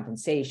their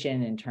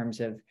compensation, in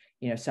terms of,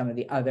 some of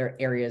the other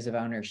areas of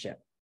ownership.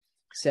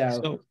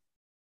 So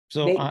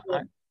they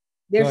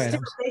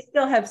they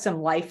still have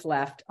some life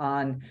left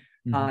on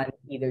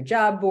either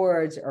job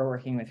boards or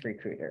working with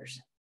recruiters.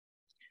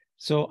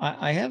 So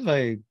I have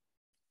a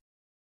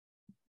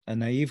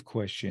naive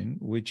question,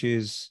 which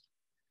is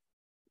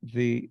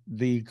the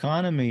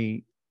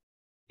economy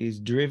is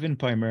driven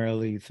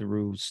primarily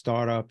through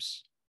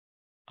startups,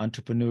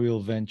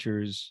 entrepreneurial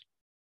ventures,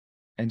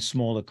 and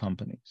smaller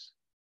companies.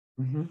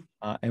 Mm-hmm.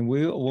 And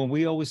when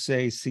we always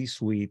say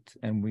C-suite,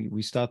 and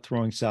we start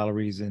throwing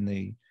salaries in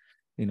the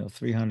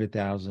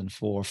 300,000,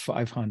 400,000,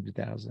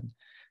 500,000,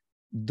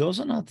 those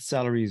are not the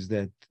salaries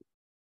that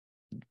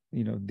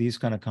these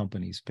kind of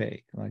companies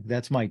pay. Like,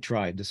 that's my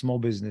tribe. The small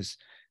business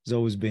has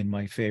always been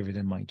my favorite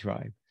in my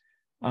tribe.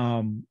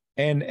 And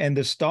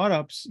the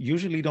startups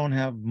usually don't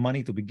have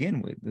money to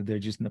begin with. They're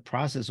just in the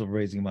process of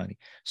raising money.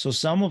 So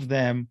some of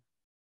them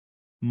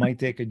might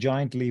take a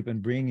giant leap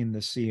and bring in the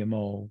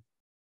CMO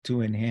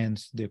to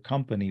enhance their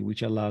company,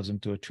 which allows them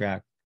to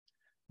attract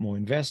more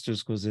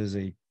investors, because there's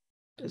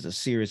a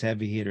serious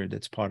heavy hitter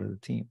that's part of the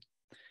team.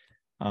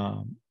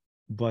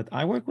 But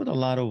I work with a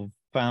lot of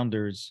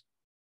founders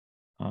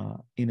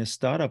in a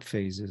startup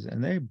phases,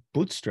 and they're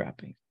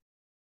bootstrapping.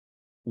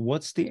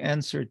 What's the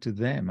answer to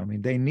them? I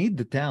mean, they need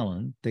the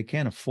talent, they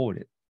can't afford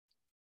it.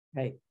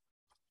 Right.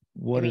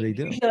 What do they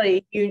do?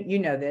 Usually,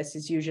 this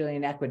is usually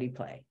an equity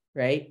play,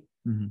 right?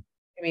 Mm-hmm.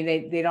 I mean,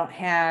 they don't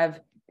have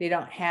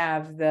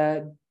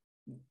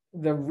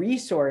the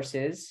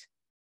resources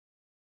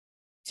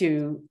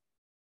to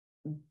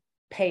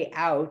pay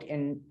out,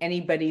 and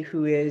anybody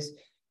who is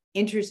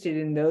interested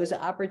in those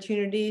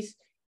opportunities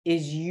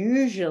is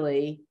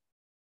usually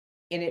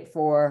in it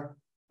for,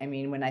 I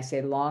mean, when I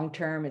say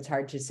long-term, it's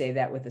hard to say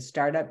that with a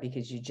startup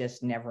because you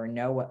just never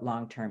know what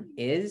long-term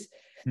is.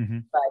 Mm-hmm.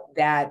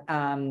 But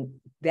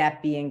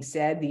that being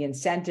said, the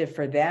incentive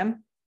for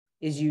them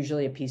is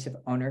usually a piece of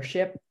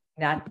ownership,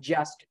 not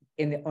just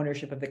in the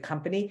ownership of the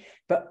company,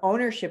 but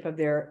ownership of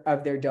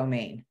their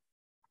domain,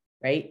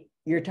 right?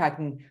 You're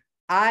talking,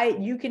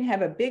 you can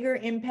have a bigger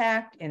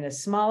impact in a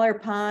smaller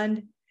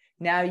pond.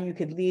 Now you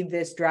could lead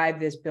this, drive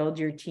this, build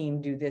your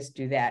team, do this,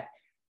 do that.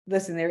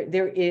 Listen,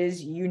 there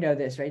is,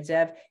 this, right,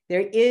 Zev?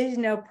 There is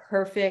no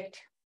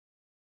perfect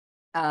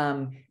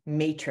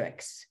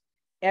matrix.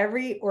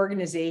 Every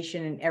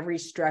organization and every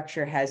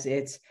structure has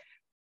its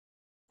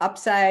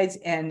upsides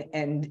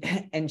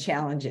and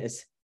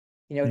challenges.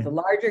 With the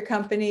larger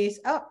companies,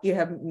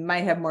 you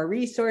might have more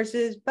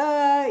resources,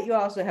 but you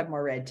also have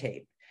more red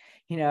tape.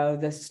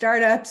 the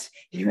startups,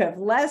 you have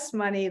less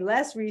money,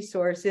 less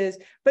resources,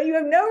 but you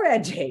have no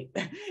red tape.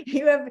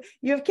 You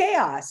have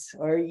chaos.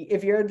 Or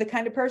if you're the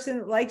kind of person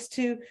that likes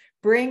to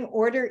bring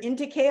order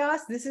into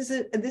chaos, this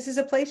is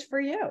a place for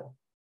you.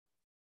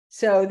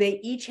 So they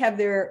each have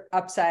their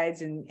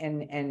upsides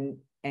and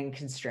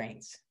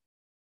constraints.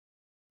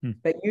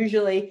 But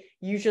usually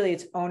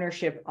it's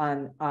ownership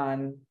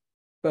on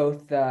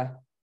both the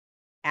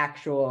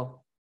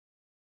actual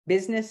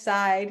business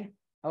side.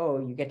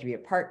 Oh, you get to be a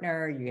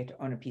partner, you get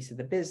to own a piece of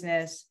the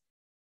business,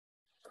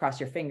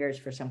 cross your fingers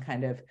for some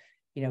kind of,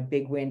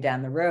 big win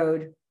down the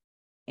road,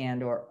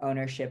 and or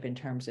ownership in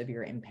terms of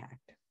your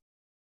impact.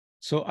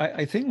 So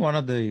I think one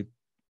of the,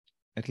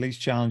 at least,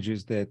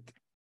 challenges that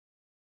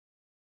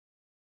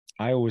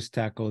I always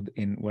tackled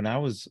when I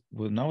was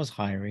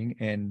hiring,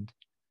 and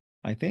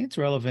I think it's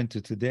relevant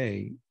to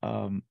today.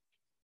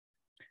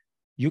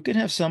 You can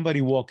have somebody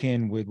walk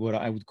in with what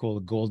I would call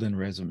a golden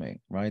resume,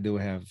 right?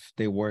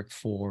 They worked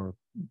for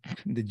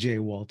the J.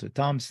 Walter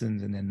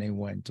Thompsons, and then they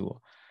went to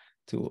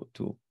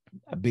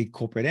a big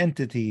corporate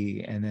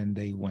entity, and then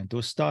they went to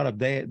a startup.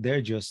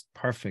 They're just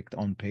perfect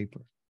on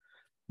paper.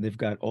 They've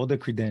got all the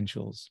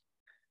credentials.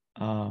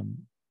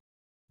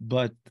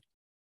 But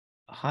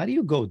how do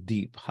you go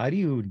deep? How do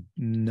you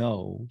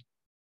know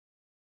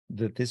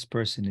that this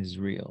person is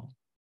real?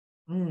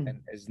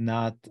 And is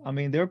not,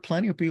 there are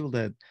plenty of people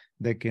that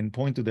can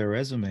point to their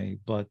resume,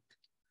 but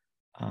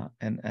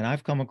and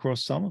I've come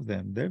across some of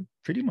them. They're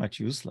pretty much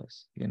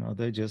useless.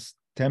 They're just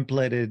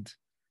templated.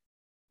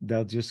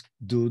 They'll just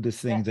do the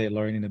things they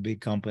learn in the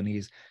big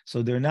companies.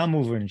 So they're not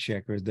mover and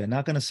shakers. They're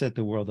not going to set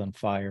the world on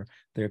fire.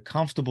 They're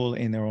comfortable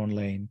in their own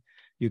lane.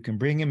 You can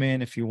bring them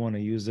in if you want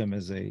to use them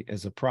as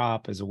a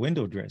prop, as a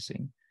window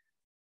dressing.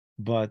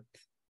 But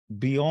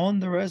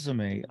beyond the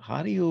resume,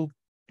 how do you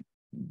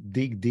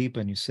dig deep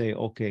and you say,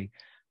 okay,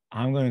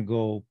 I'm going to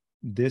go,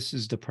 this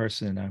is the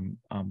person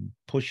I'm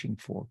pushing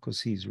for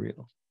because he's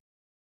real?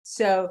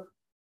 So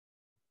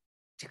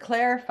to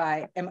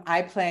clarify, am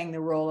I playing the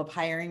role of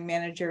hiring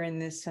manager in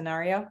this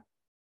scenario?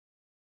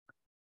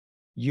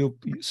 You're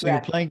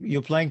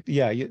playing,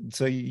 yeah.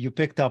 So you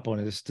picked up on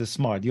it. It's the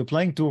smart. You're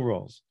playing two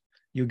roles.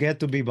 You get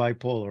to be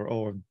bipolar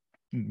or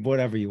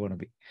whatever you want to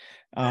be.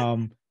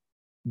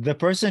 The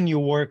person you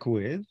work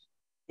with,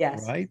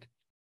 yes, right?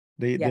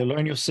 They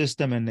learn your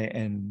system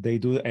and they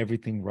do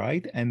everything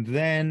right, and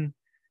then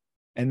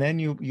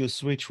you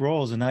switch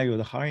roles, and now you're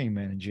the hiring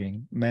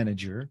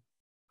manager.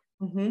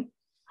 Mm-hmm.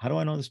 How do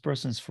I know this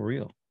person's for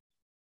real?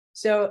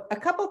 So a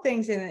couple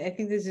things, and I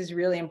think this is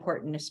really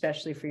important,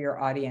 especially for your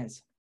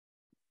audience.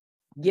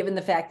 Given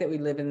the fact that we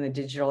live in the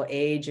digital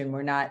age and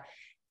we're not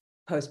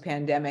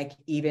post-pandemic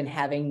even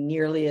having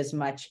nearly as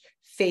much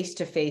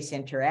face-to-face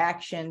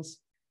interactions,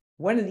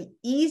 one of the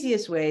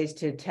easiest ways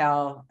to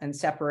tell and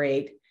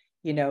separate,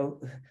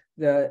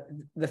 the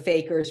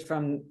fakers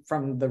from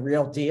the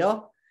real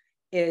deal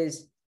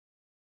is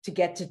to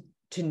get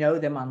to know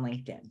them on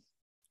LinkedIn,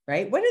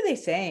 right? What are they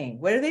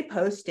saying? What are they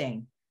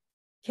posting?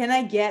 Can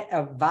I get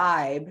a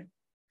vibe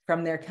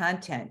from their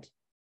content?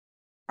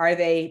 Are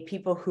they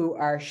people who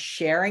are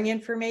sharing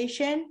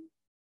information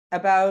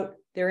about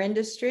their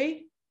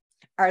industry?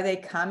 Are they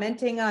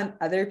commenting on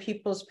other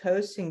people's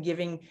posts and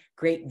giving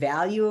great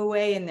value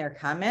away in their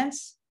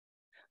comments?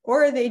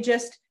 Or are they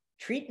just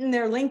treating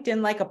their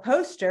LinkedIn like a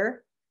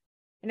poster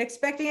and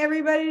expecting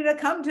everybody to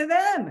come to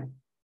them?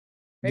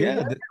 Right?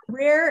 Yeah.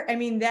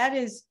 That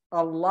is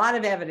a lot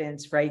of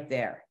evidence right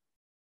there.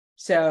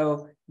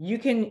 So you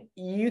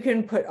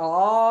can put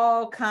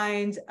all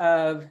kinds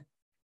of,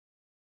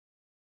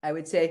 I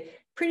would say,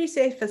 pretty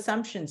safe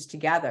assumptions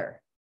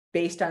together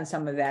based on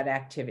some of that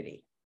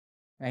activity,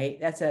 right?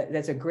 That's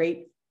a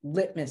great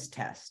litmus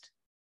test.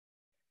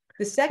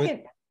 The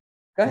second,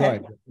 go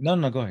ahead.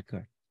 No, go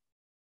ahead.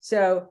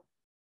 So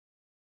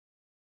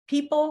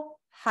people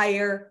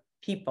hire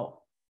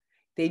people.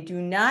 They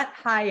do not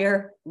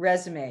hire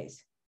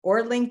resumes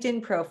or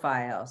LinkedIn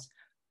profiles.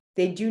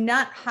 They do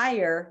not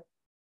hire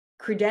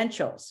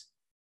credentials,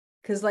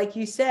 because like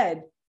you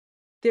said,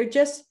 they're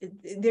just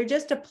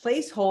a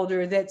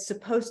placeholder that's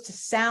supposed to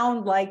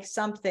sound like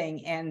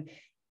something. And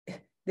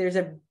there's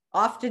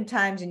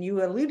oftentimes, and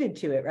you alluded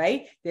to it,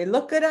 right? They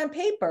look good on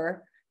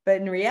paper, but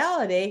in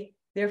reality,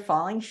 they're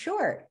falling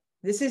short.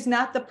 This is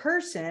not the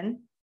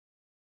person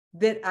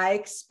that I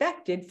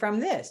expected from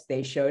this.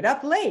 They showed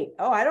up late.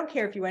 Oh, I don't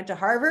care if you went to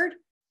Harvard.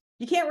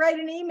 You can't write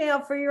an email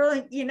for your,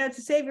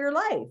 to save your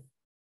life.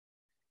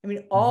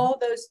 All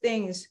those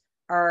things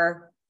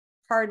are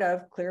part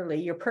of,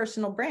 clearly, your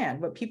personal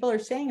brand, what people are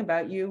saying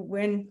about you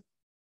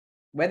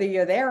whether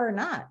you're there or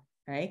not,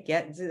 right?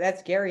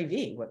 That's Gary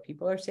V. What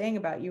people are saying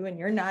about you when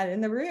you're not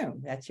in the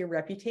room. That's your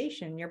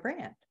reputation, your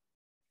brand.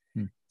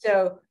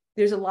 So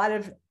there's a lot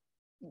of,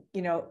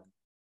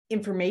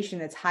 information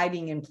that's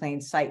hiding in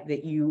plain sight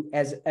that you,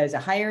 as a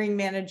hiring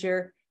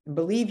manager,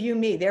 believe you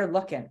me, they're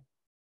looking,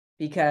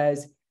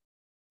 because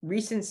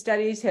recent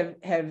studies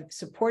have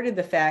supported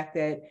the fact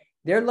that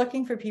they're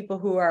looking for people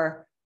who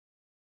are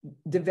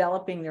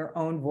developing their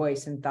own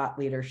voice and thought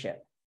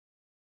leadership.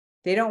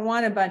 They don't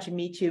want a bunch of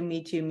me too,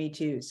 me too, me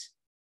too's.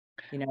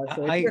 You know,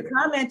 so if I you're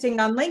commenting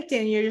on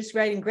LinkedIn, you're just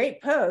writing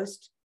great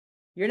posts,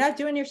 you're not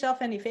doing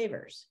yourself any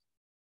favors.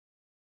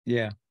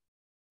 yeah,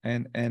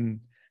 and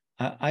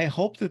I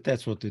hope that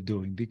that's what they're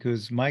doing,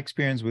 because my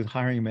experience with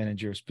hiring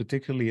managers,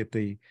 particularly at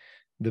the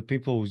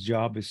people whose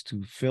job is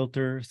to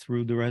filter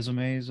through the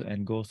resumes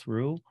and go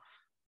through,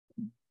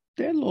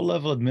 they're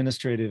low-level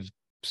administrative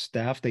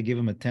staff. They give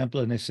them a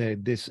template and they say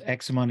this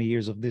X amount of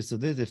years of this or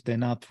this. If they're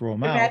not, throw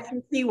them They're out.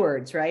 matching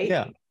keywords, right?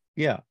 Yeah,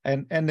 yeah,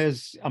 and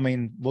there's, I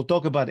mean, we'll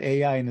talk about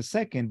AI in a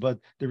second, but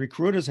the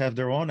recruiters have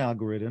their own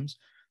algorithms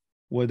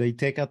where they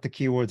take out the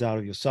keywords out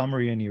of your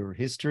summary and your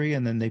history,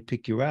 and then they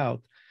pick you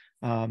out.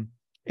 Um,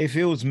 if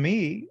it was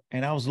me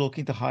and I was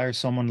looking to hire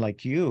someone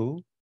like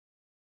you,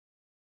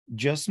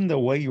 just in the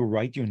way you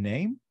write your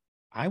name,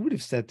 I would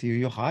have said to you,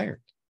 you're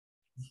hired.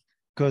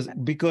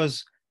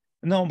 Because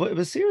no,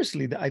 but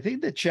seriously, I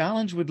think the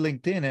challenge with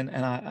LinkedIn,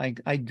 and I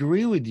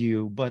agree with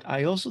you, but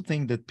I also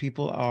think that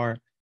people are,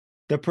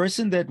 the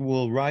person that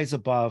will rise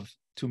above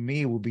to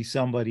me will be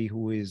somebody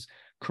who is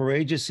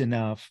courageous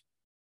enough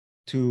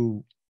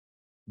to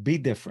be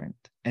different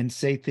and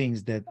say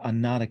things that are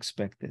not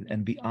expected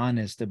and be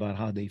honest about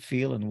how they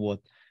feel and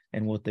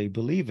what they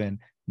believe in,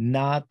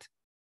 not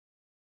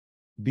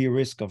be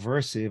risk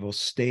aversive or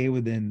stay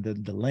within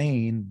the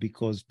lane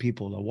because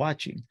people are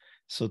watching.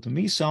 So to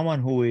me,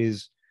 someone who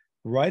is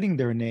writing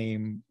their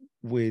name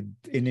with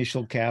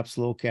initial caps,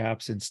 low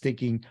caps, and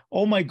sticking,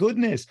 oh my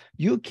goodness,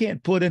 you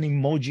can't put an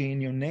emoji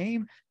in your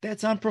name.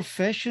 That's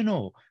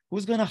unprofessional.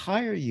 Who's going to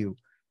hire you?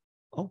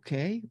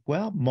 Okay,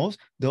 well, most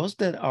those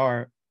that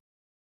are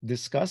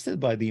disgusted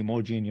by the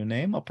emoji in your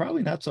name are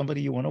probably not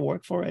somebody you want to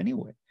work for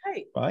anyway,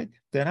 Right. right?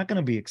 They're not going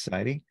to be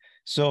exciting.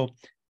 So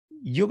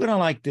you're going to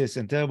like this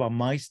and tell about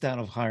my style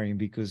of hiring,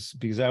 because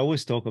I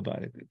always talk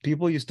about it.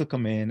 People used to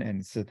come in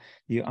and said,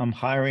 yeah, I'm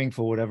hiring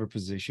for whatever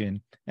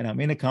position, and I'm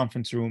in a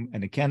conference room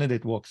and the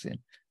candidate walks in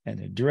and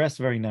they're dressed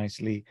very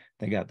nicely.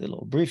 They got the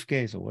little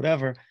briefcase or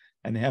whatever,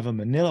 and they have a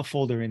manila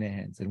folder in their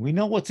hands, and we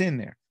know what's in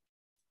there.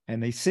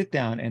 And they sit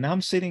down, and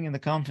I'm sitting in the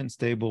conference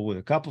table with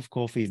a cup of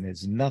coffee and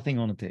there's nothing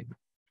on the table.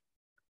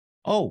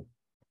 Oh,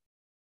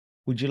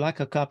 would you like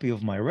a copy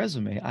of my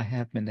resume? I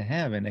happen to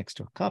have an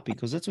extra copy,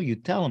 because that's what you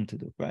tell them to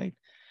do, right?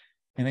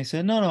 And I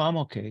said, no, I'm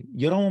okay.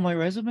 You don't want my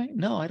resume?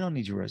 No, I don't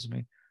need your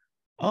resume.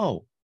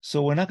 Oh,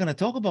 so we're not going to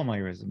talk about my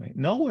resume?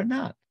 No, we're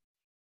not.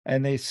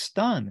 And they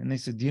stunned, and they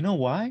said, do you know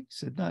why? I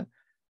said, no,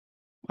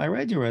 I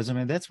read your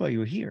resume. That's why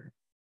you're here.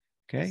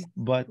 Okay.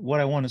 But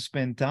what I want to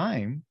spend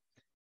time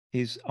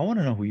is, I want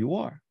to know who you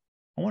are.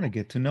 I want to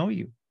get to know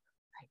you.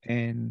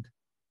 And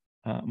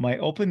my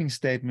opening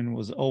statement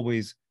was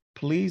always,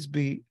 please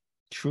be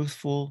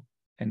truthful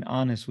and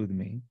honest with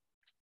me.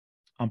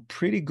 I'm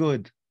pretty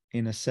good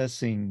in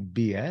assessing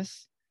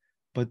BS,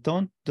 but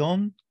don't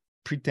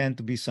pretend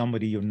to be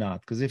somebody you're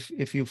not. Because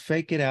if you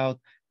fake it out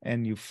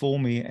and you fool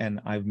me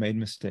and I've made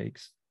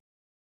mistakes,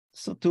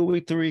 so 2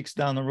 weeks, 3 weeks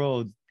down the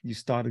road,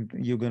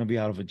 you're going to be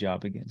out of a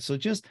job again. So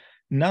just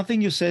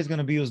nothing you say is going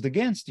to be used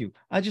against you.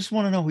 I just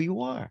want to know who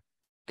you are.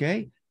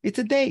 Okay. It's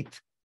a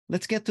date.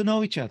 Let's get to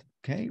know each other.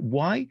 Okay.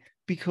 Why?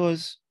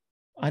 Because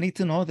I need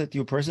to know that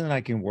you're a person that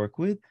I can work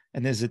with,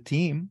 and there's a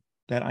team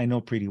that I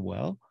know pretty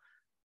well.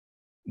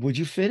 Would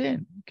you fit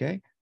in?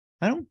 Okay.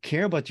 I don't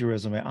care about your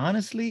resume.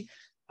 Honestly,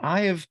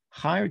 I have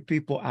hired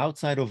people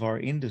outside of our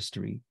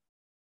industry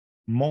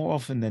more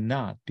often than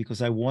not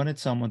because I wanted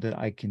someone that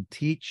I can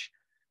teach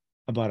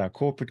about our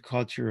corporate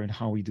culture and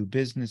how we do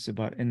business,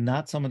 and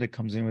not someone that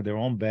comes in with their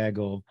own bag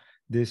of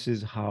this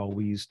is how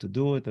we used to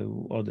do it,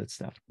 or all that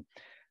stuff.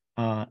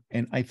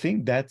 And I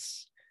think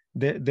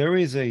there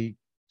is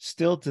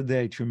still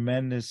today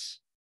tremendous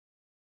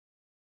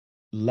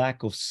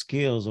lack of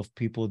skills of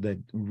people that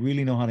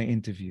really know how to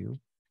interview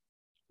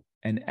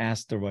and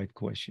ask the right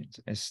questions,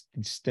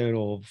 instead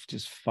of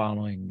just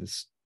following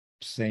this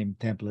same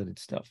templated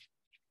stuff.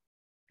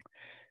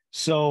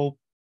 So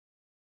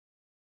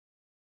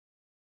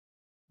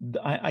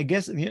I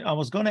guess I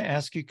was going to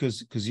ask you,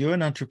 because you're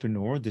an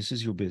entrepreneur, this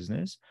is your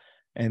business,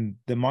 and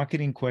the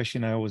marketing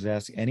question I always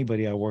ask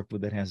anybody I work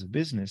with that has a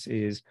business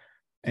is,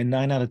 and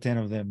 9 out of 10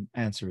 of them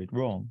answer it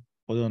wrong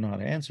or don't know how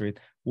to answer it,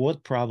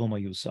 what problem are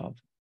you solving?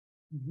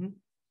 Mm-hmm.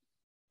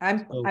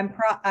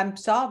 I'm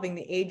solving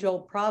the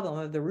age-old problem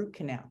of the root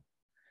canal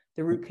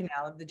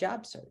of the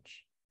job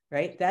search,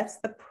 right? That's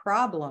the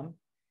problem.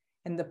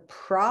 And the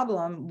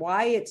problem,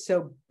 why it's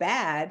so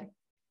bad,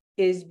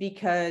 is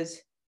because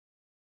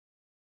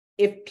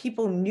if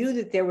people knew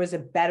that there was a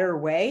better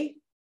way,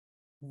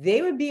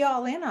 they would be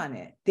all in on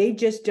it. They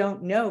just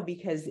don't know,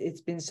 because it's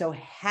been so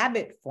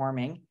habit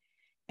forming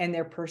and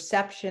their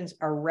perceptions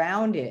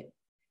around it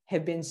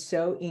have been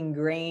so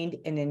ingrained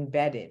and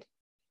embedded.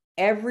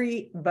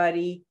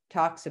 Everybody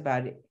talks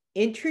about it.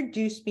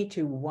 Introduce me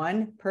to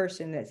one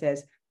person that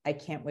says, I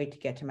can't wait to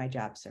get to my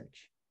job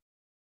search.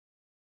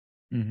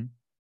 Mm-hmm.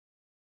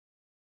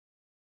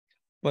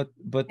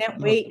 But can't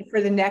wait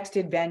for the next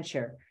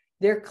adventure.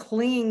 They're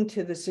clinging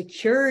to the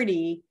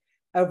security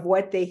of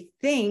what they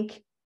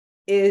think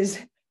is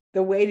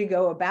the way to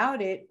go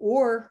about it,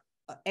 or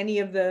any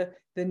of the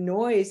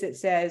noise that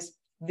says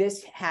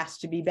this has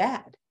to be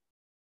bad.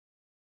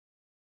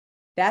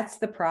 That's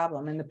the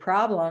problem. And the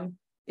problem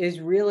is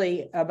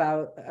really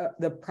about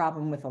the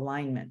problem with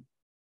alignment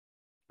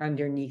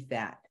underneath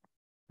that,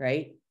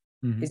 right?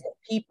 Mm-hmm. Is that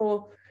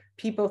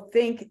people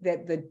think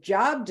that the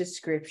job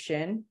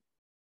description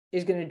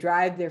is going to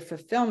drive their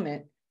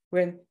fulfillment,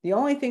 when the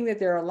only thing that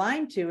they're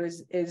aligned to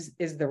is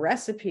the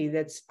recipe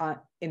that's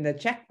in the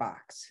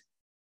checkbox.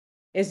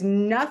 It's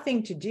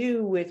nothing to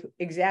do with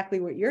exactly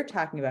what you're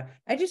talking about.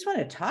 I just want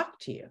to talk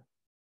to you.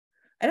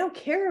 I don't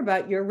care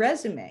about your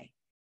resume.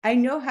 I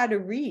know how to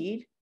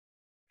read.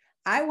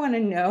 I want to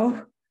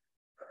know,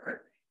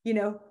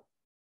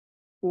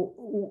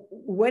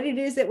 what it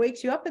is that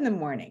wakes you up in the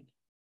morning,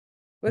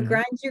 what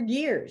grinds your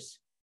gears,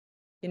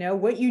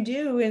 what you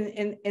do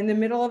in the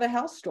middle of a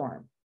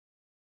hellstorm.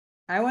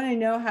 I want to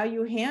know how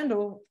you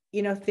handle,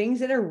 things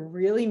that are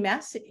really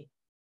messy.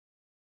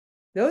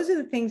 Those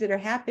are the things that are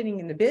happening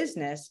in the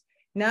business,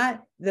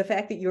 not the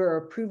fact that you're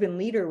a proven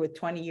leader with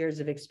 20 years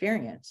of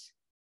experience.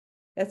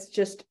 That's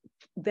just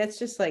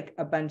like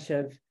a bunch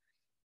of,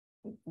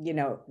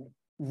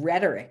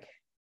 rhetoric.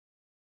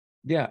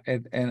 Yeah,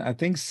 and I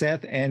think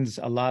Seth ends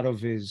a lot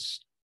of his,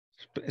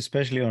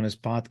 especially on his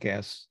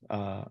podcast,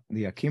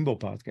 the Akimbo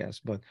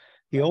podcast, but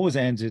he always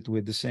ends it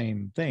with the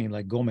same thing,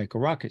 like go make a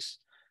ruckus,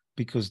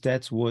 because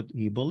that's what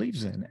he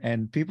believes in.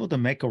 And people that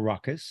make a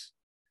ruckus,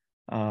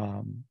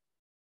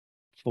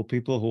 for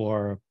people who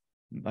are,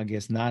 I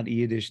guess, not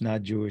Yiddish,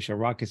 not Jewish, a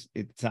ruckus,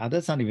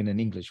 that's not even an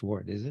English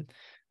word, is it?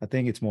 I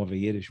think it's more of a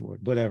Yiddish word,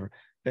 whatever.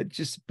 But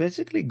just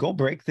basically go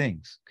break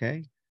things,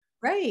 okay?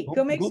 Right.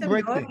 Go make some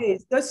noise.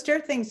 Things. Go stir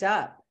things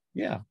up.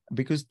 Yeah,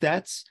 because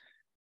that's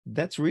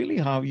really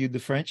how you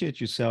differentiate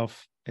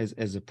yourself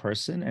as a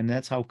person, and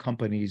that's how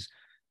companies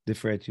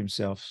differentiate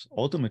themselves.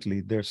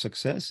 Ultimately, their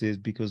success is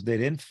because they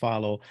didn't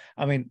follow.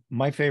 I mean,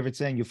 my favorite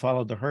saying: "You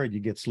follow the herd, you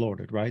get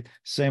slaughtered." Right?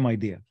 Same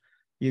idea.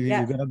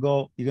 You're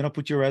gonna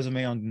put your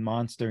resume on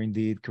Monster,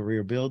 Indeed,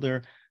 Career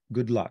Builder.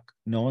 Good luck.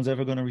 No one's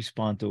ever gonna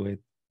respond to it.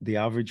 The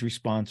average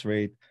response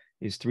rate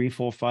is 3,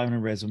 4, 500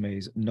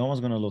 resumes. No one's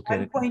gonna look at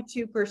it.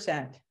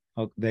 1.2%.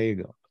 Oh, there you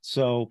go.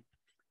 So,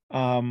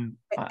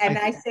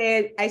 I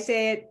say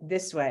it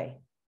this way.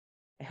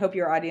 I hope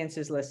your audience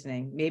is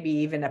listening. Maybe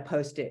even a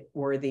post-it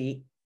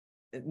worthy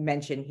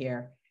mention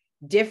here.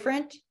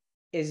 Different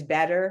is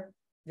better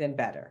than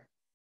better.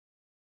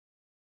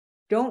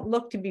 Don't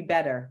look to be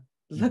better.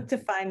 Look to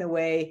find the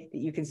way that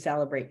you can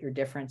celebrate your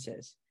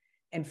differences,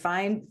 and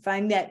find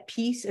that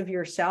piece of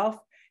yourself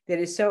that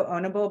is so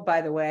ownable. By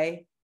the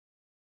way,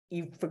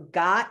 you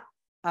forgot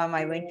on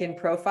my LinkedIn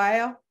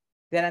profile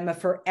that I'm a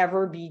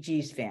forever Bee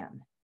Gees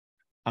fan.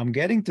 I'm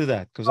getting to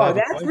that because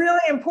that's really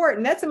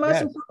important. That's the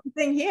most important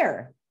thing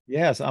here.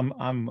 Yes, I'm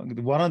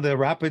one of the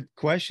rapid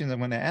questions I'm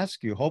going to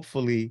ask you.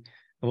 Hopefully,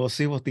 we'll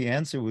see what the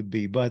answer would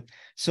be. But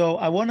so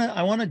I want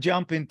to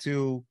jump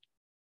into,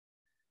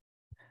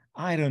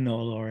 I don't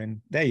know,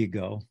 Lauren. There you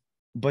go.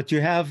 But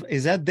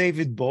is that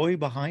David Bowie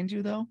behind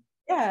you though?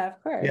 Yeah,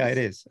 of course. Yeah, it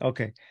is.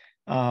 Okay.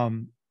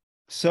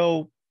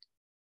 So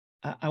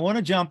I want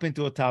to jump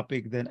into a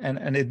topic then,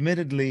 and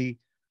admittedly,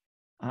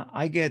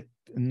 I get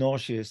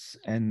nauseous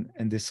and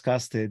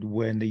disgusted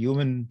when the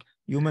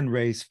human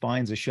race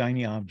finds a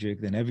shiny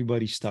object and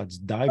everybody starts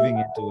diving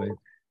into it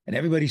and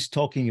everybody's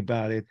talking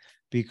about it,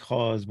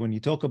 because when you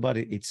talk about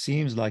it, it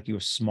seems like you're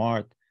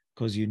smart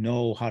because you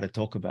know how to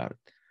talk about it.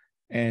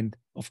 And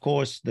of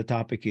course, the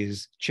topic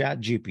is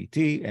Chat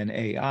GPT and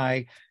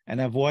AI.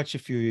 And I've watched a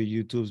few of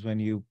your YouTubes when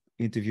you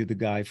interviewed the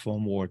guy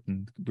from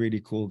Wharton,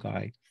 really cool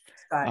guy.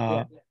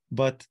 Scott,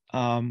 But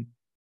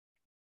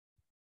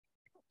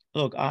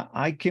look,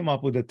 I came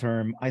up with a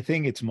term. I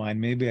think it's mine.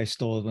 Maybe I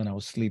stole it when I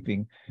was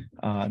sleeping.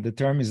 The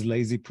term is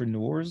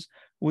lazypreneurs,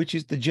 which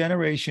is the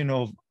generation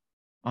of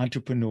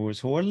entrepreneurs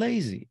who are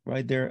lazy,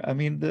 right? The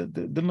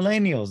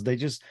millennials,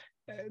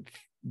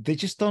 they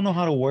just don't know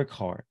how to work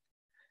hard.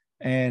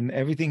 And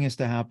everything has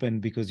to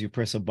happen because you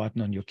press a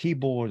button on your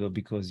keyboard, or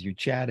because you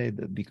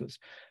chatted, or because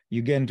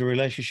you get into a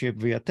relationship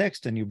via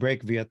text and you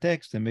break via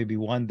text, and maybe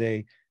one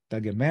day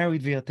they'll get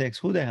married via text.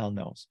 Who the hell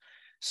knows?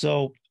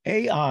 So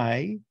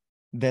AI,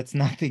 that's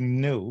nothing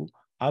new.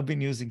 I've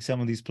been using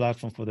some of these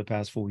platforms for the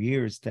past 4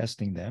 years,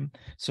 testing them.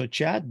 So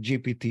Chat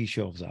GPT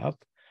shows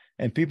up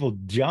and people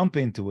jump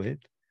into it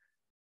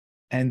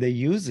and they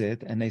use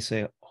it and they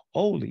say,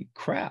 holy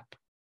crap,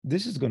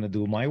 this is going to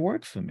do my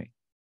work for me.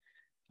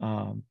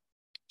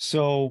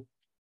 So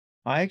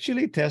I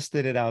actually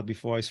tested it out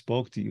before I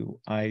spoke to you.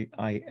 I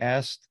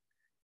asked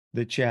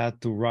the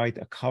chat to write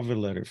a cover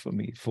letter for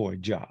me for a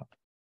job.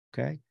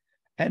 Okay.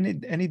 And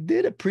it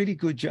did a pretty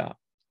good job.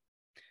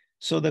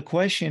 So the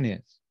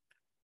question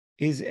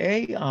is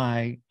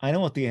AI, I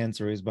know what the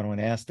answer is, but I'm going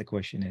to ask the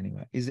question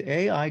anyway. Is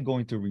AI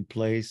going to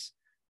replace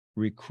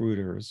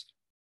recruiters,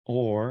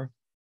 or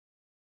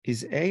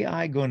is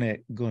AI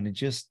going to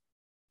just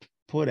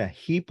put a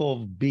heap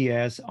of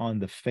BS on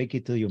the fake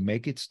it till you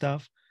make it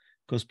stuff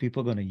because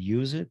people are going to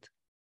use it?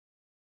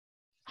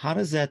 How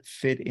does that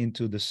fit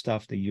into the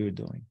stuff that you're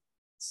doing?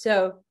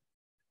 So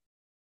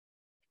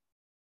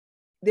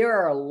there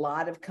are a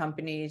lot of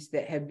companies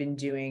that have been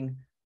doing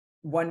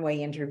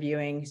one-way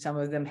interviewing. Some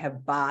of them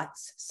have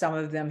bots. Some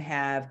of them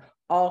have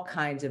all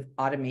kinds of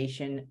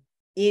automation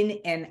in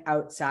and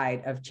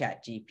outside of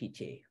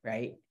ChatGPT,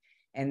 right?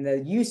 And the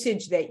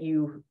usage that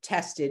you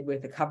tested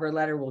with the cover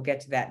letter, we'll get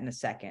to that in a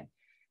second.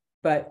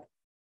 But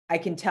I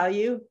can tell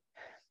you,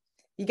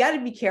 you got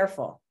to be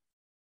careful,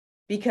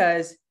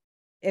 because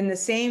in the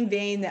same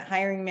vein that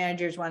hiring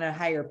managers want to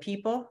hire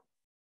people,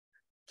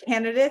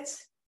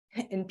 candidates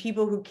and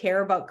people who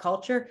care about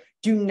culture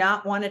do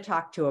not want to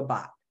talk to a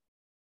bot.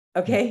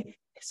 Okay.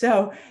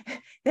 So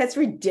that's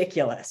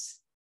ridiculous.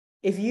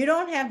 If you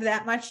don't have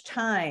that much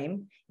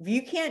time, if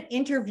you can't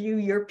interview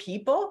your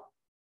people,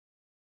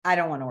 I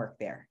don't want to work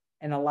there.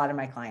 And a lot of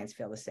my clients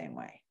feel the same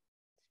way.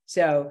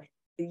 So,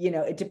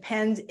 it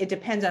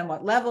depends on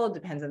what level, it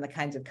depends on the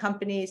kinds of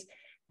companies,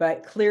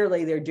 but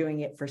clearly they're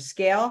doing it for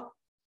scale.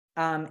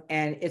 And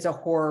it's a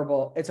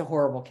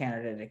horrible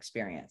candidate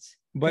experience.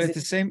 But at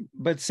the same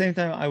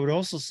time, I would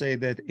also say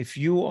that if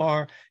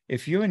you're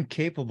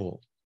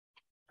incapable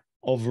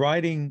of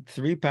writing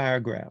 3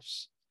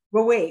 paragraphs.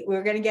 Well, wait,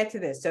 we're going to get to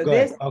this. So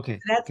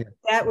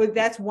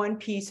that's one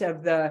piece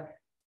of the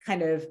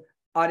kind of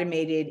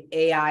automated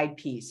AI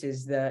piece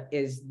is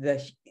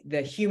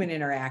the human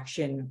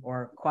interaction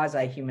or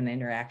quasi-human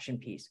interaction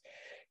piece.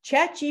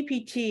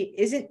 ChatGPT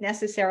isn't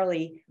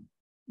necessarily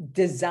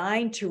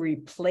designed to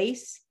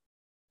replace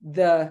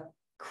the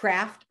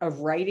craft of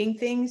writing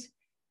things.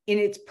 In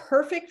its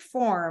perfect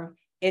form,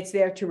 it's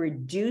there to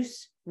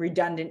reduce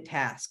redundant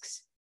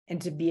tasks and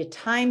to be a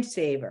time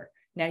saver.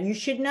 Now, you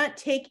should not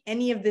take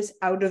any of this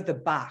out of the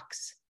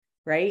box,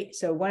 right?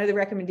 So one of the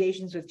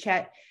recommendations with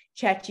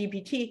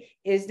ChatGPT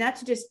is not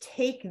to just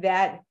take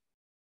that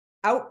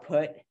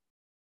output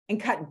and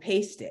cut and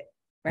paste it,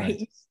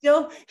 right?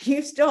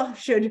 You still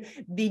should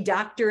be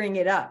doctoring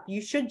it up.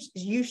 You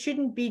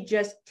shouldn't be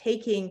just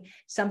taking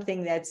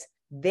something that's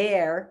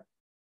there,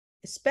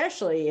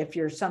 especially if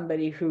you're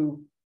somebody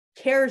who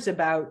cares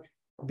about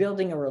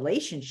building a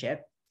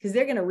relationship, because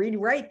they're going to read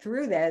right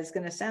through that. It's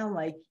going to sound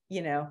like,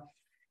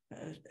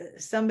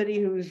 somebody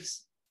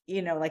who's,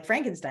 like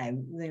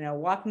Frankenstein,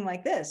 walking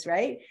like this,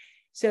 right?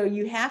 So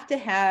you have to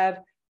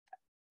have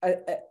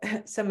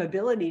some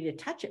ability to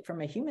touch it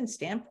from a human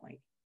standpoint.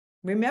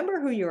 Remember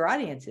who your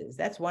audience is.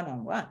 That's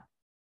one-on-one.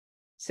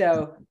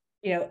 So,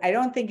 I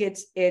don't think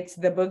it's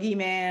the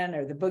boogeyman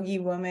or the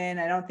boogie woman.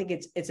 I don't think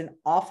it's an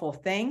awful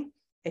thing.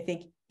 I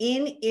think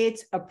in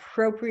its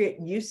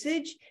appropriate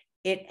usage,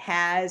 it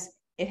has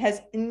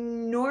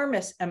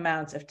enormous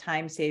amounts of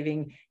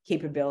time-saving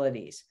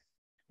capabilities.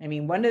 I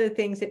mean, one of the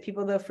things that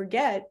people though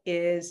forget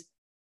is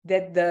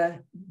that the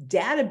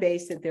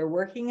database that they're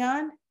working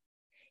on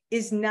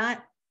has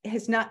not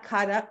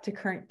caught up to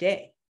current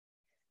day.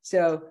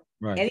 So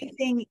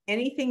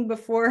anything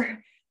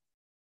before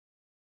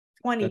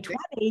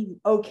 2020,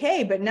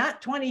 okay, but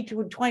not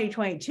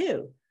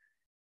 2022.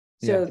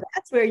 So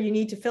that's where you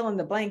need to fill in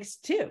the blanks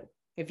too.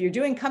 If you're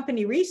doing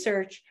company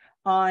research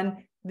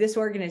on this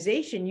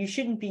organization, you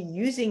shouldn't be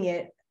using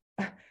it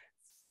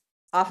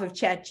off of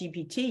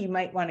ChatGPT. You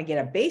might want to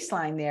get a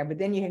baseline there, but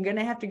then you're going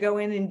to have to go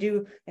in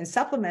and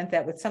supplement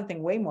that with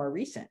something way more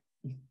recent.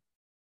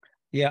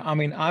 Yeah, I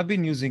mean, I've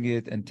been using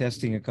it and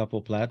testing a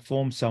couple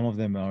platforms. Some of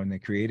them are in the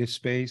creative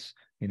space,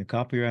 in the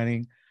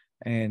copywriting,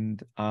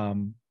 and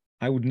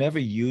I would never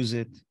use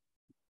it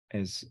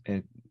as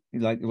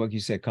like you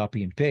said,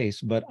 copy and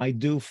paste. But I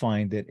do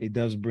find that it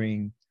does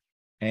bring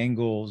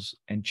angles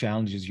and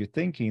challenges your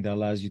thinking that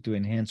allows you to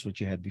enhance what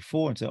you had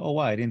before and say, oh,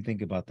 wow, I didn't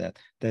think about that.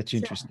 That's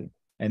interesting.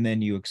 And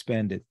then you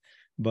expand it.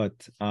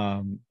 But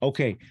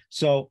okay,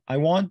 so I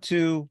want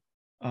to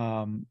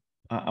run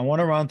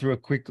through a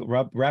quick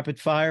rapid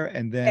fire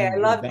and then I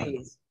love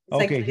these.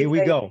 Okay, here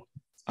we go.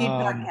 Speed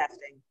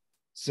podcasting.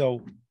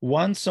 So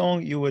one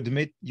song you will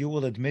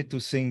admit to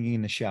singing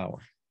in the shower.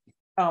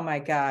 Oh my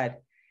God.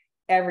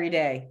 Every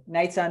day.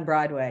 Nights on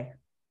Broadway.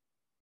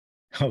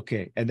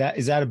 Okay. And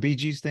is that a Bee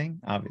Gees thing?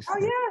 Obviously.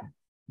 Oh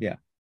yeah.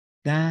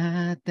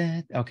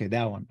 That. Okay,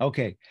 that one.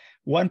 Okay.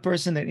 One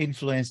person that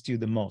influenced you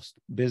the most,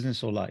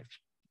 business or life?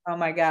 Oh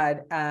my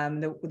God.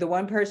 The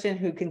one person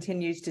who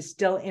continues to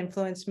still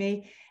influence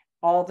me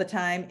all the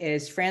time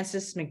is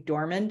Frances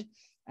McDormand,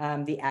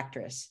 the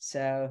actress.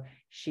 So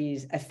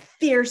she's a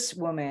fierce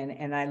woman,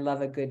 and I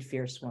love a good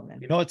fierce woman.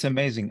 It's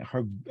amazing.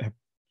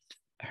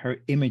 Her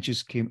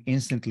images came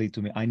instantly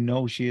to me. I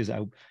know she is.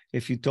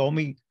 If you told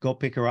me go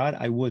pick her out,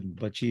 I wouldn't.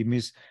 But she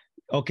missed.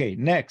 Okay,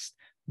 next.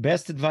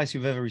 Best advice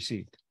you've ever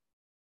received?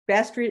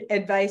 Best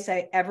advice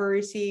I ever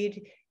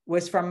received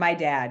was from my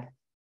dad.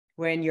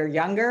 When you're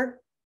younger,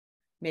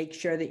 make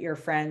sure that you're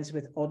friends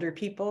with older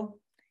people.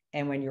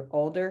 And when you're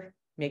older,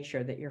 make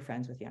sure that you're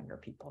friends with younger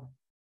people.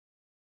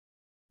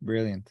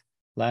 Brilliant.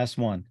 Last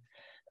one.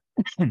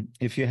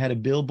 If you had a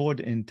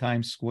billboard in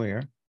Times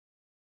Square,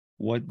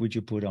 what would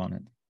you put on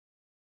it?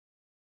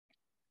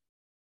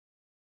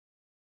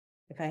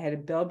 If I had a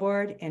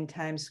billboard in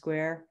Times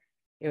Square,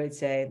 it would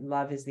say,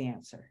 love is the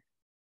answer.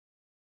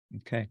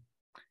 Okay.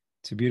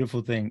 It's a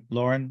beautiful thing.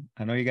 Lauren,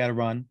 I know you got to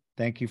run.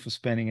 Thank you for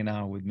spending an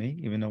hour with me,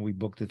 even though we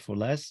booked it for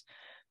less.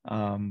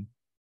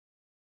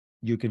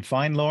 You can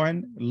find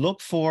Lauren.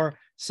 Look for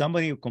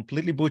somebody who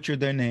completely butchered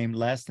their name,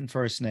 last and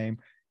first name,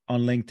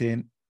 on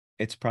LinkedIn.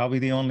 It's probably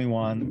the only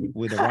one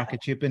with a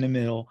rocket ship in the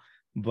middle,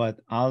 but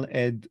I'll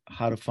add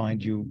how to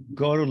find you.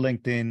 Go to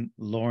LinkedIn,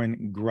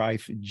 Lauren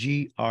Greif,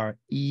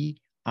 Griff.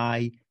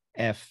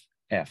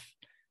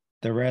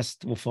 The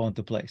rest will fall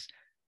into place.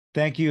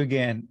 Thank you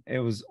again. It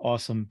was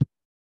awesome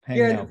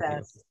hanging You're the out with you.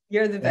 best.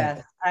 You're the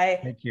best.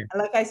 Thank you.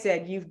 Like I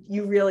said,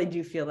 you really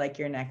do feel like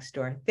you're next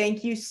door.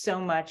 Thank you so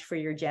much for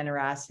your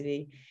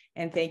generosity,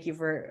 and thank you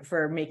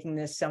for making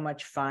this so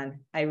much fun.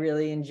 I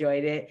really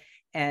enjoyed it,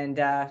 and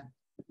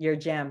you're a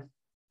gem.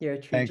 You're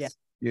a true gem. Thanks.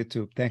 You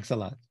too. Thanks a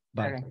lot.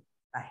 Bye. All right.